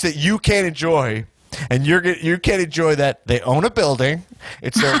sucks that you can't enjoy, and you can't enjoy that they own a building.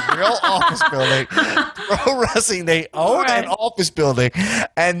 It's their real office building. Pro wrestling, they own an office building,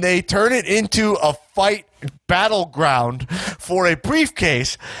 and they turn it into a fight battleground for a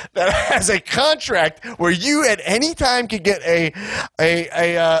briefcase that has a contract where you at any time can get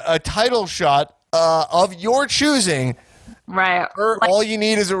a title shot of your choosing. Right. Or all you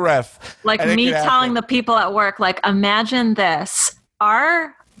need is a ref. Like And it me can telling happen. the people at work, like, imagine this.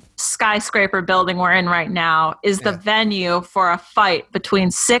 Our skyscraper building we're in right now is the venue for a fight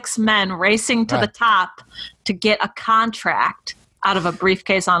between 6 men racing to the top to get a contract out of a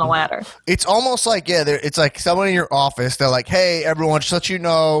briefcase on a ladder. It's almost like, it's like someone in your office. They're like, hey, everyone, just let you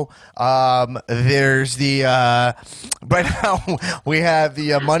know, there's the, right now we have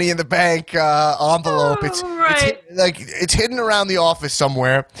the Money in the Bank envelope. It's hidden around the office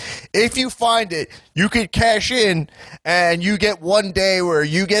somewhere. If you find it, you could cash in, and you get one day where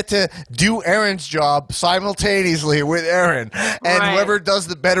you get to do Aaron's job simultaneously with Aaron. And whoever does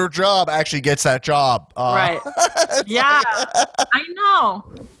the better job actually gets that job. Right. Yeah. I know.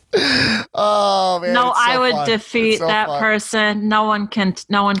 Oh man! No, it's so I would fun. defeat It's so that fun. person. No one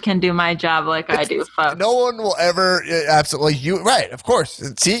can do my job like I do, folks. No one will ever absolutely you right. Of course.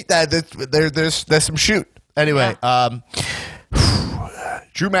 See there's some shoot anyway.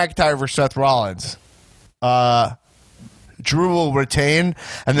 Drew McIntyre versus Seth Rollins. Drew will retain,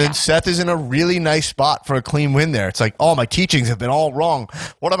 and then Seth is in a really nice spot for a clean win there. It's like, oh, my teachings have been all wrong.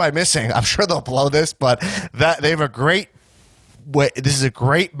 What am I missing? I'm sure they'll blow this, but they have a great way. This is a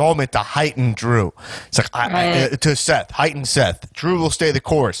great moment to heighten Drew. It's like to Seth, heighten Seth. Drew will stay the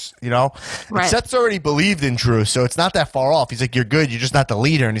course, you know? And Seth's already believed in Drew, so it's not that far off. He's like, you're good. You're just not the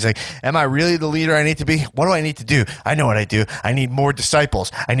leader. And he's like, am I really the leader I need to be? What do I need to do? I know what I do. I need more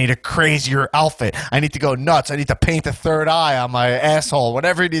disciples. I need a crazier outfit. I need to go nuts. I need to paint the third eye on my asshole,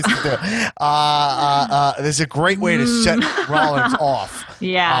 whatever he needs to do. There's a great way to set Rollins off.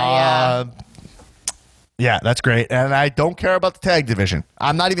 Yeah, that's great. And I don't care about the tag division.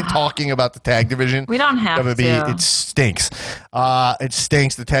 I'm not even talking about the tag division. We don't have to. It stinks. It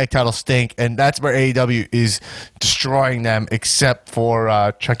stinks. The tag titles stink. And that's where AEW is destroying them, except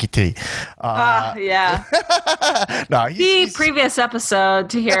for Chucky T. Yeah. No, the previous episode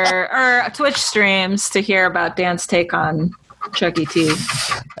to hear, or Twitch streams to hear about Dan's take on Chucky T.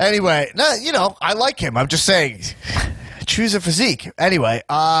 Anyway, no, you know, I like him. I'm just saying, choose a physique. Anyway,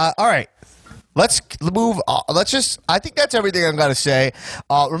 all right. Let's move on. I think that's everything I'm going to say.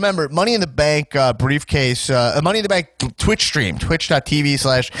 Remember, Money in the Bank briefcase, Money in the Bank Twitch stream,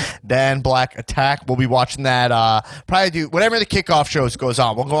 twitch.tv/Dan Black Attack. We'll be watching that. Probably do whatever the kickoff shows goes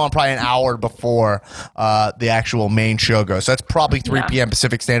on. We'll go on probably an hour before the actual main show goes. So that's probably 3 p.m.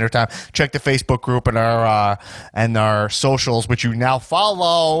 Pacific Standard Time. Check the Facebook group and our socials, which you now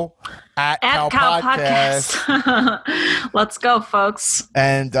follow. At Cow Podcast. Let's go, folks.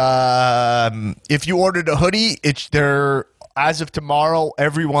 And if you ordered a hoodie, as of tomorrow,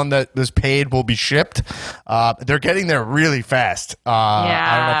 everyone that was paid will be shipped. They're getting there really fast.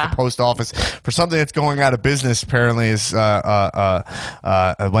 I don't know if the post office, for something that's going out of business, apparently is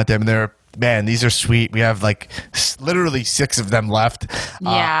went there. And they're, man, these are sweet. We have like literally 6 of them left. We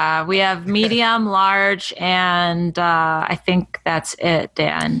have medium, large, and I think that's it,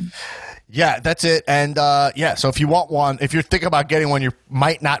 Dan. Yeah, that's it. And so if you want one, if you're thinking about getting one, you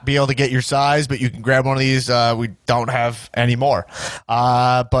might not be able to get your size, but you can grab one of these. We don't have any more.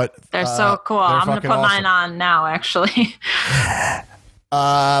 But they're so cool. I'm going to put mine on now, actually.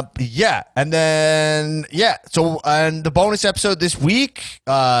 And then and the bonus episode this week,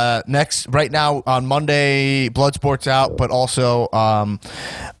 right now on Monday, Bloodsport's out, but also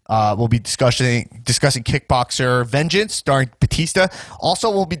we'll be discussing Kickboxer Vengeance starring Batista. Also,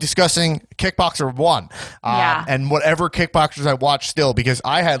 we'll be discussing Kickboxer 1 and whatever Kickboxers I watch still, because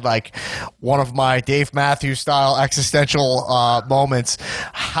I had like one of my Dave Matthews style existential moments.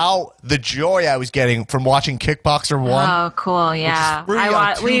 How the joy I was getting from watching Kickboxer 1. Oh, cool! Yeah,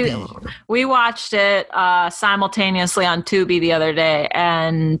 we watched it simultaneously on Tubi the other day,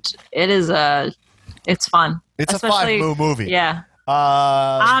 and it's fun. It's a 5 movie. Yeah.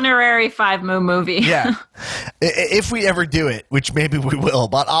 Honorary 5 movie. Yeah. If we ever do it, which maybe we will,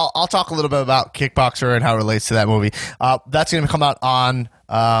 but I'll talk a little bit about Kickboxer and how it relates to that movie. That's going to come out on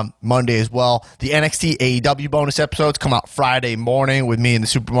Monday as well. The NXT AEW bonus episodes come out Friday morning with me and the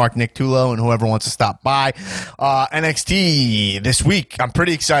Supermarket Nick Tulo and whoever wants to stop by. NXT this week, I'm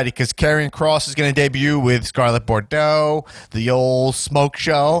pretty excited because Karrion Kross is going to debut with Scarlett Bordeaux, the old smoke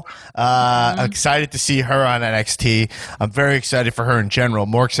show. I'm excited to see her on NXT. I'm very excited for her in general,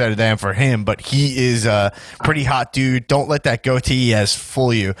 more excited than for him, but he is a pretty hot dude. Don't let that goatee as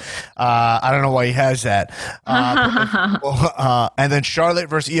fool you. I don't know why he has that. And then Charlotte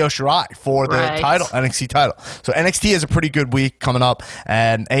versus Io Shirai for the title, NXT title. So NXT has a pretty good week coming up,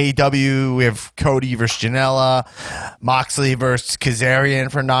 and AEW, we have Cody versus Janela, Moxley versus Kazarian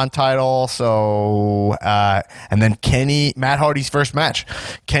for non-title. So and then Matt Hardy's first match,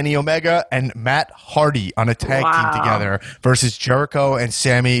 Kenny Omega and Matt Hardy on a tag team together versus Jericho and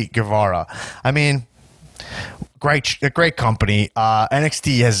Sammy Guevara. I mean, a great company.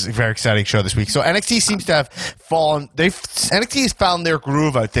 NXT has a very exciting show this week. So NXT seems to have NXT has found their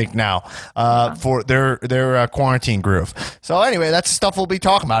groove, I think, now for their quarantine groove. So anyway, that's the stuff we'll be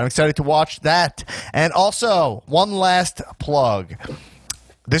talking about. I'm excited to watch that. And also, one last plug.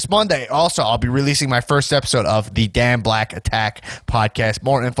 This Monday, also, I'll be releasing my first episode of the Dan Black Attack podcast.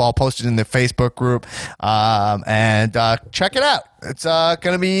 More info I'll post it in the Facebook group. And check it out. It's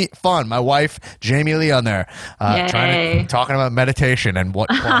going to be fun. My wife, Jamie Lee, on there, talking about meditation and what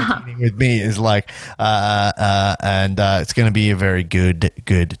quarantining with me is like. And it's going to be a very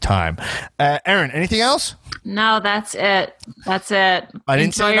good time. Aaron, anything else? No, that's it. I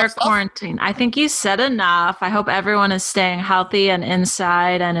didn't say your enough stuff? quarantine. I think you said enough. I hope everyone is staying healthy and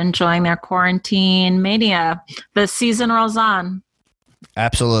inside and enjoying their quarantine mania. The season rolls on.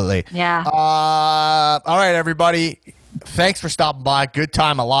 Absolutely. Yeah. All right, everybody. Thanks for stopping by. Good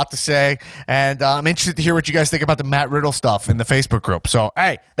time. A lot to say. And I'm interested to hear what you guys think about the Matt Riddle stuff in the Facebook group. So,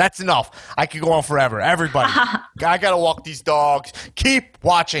 hey, that's enough. I could go on forever. Everybody, I got to walk these dogs. Keep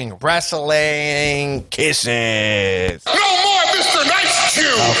watching Wrestling Kisses. No more Mr. Nice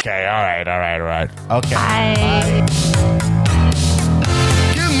Chew. Okay. All right. Okay. Bye.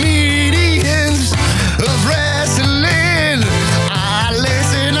 Comedians of wrestling. I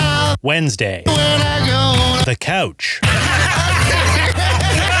listen up Wednesday. when I go. The Couch.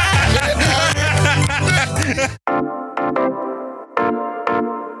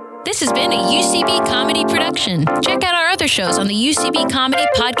 This has been a UCB Comedy production. Check out our other shows on the UCB Comedy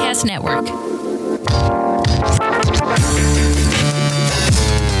Podcast Network.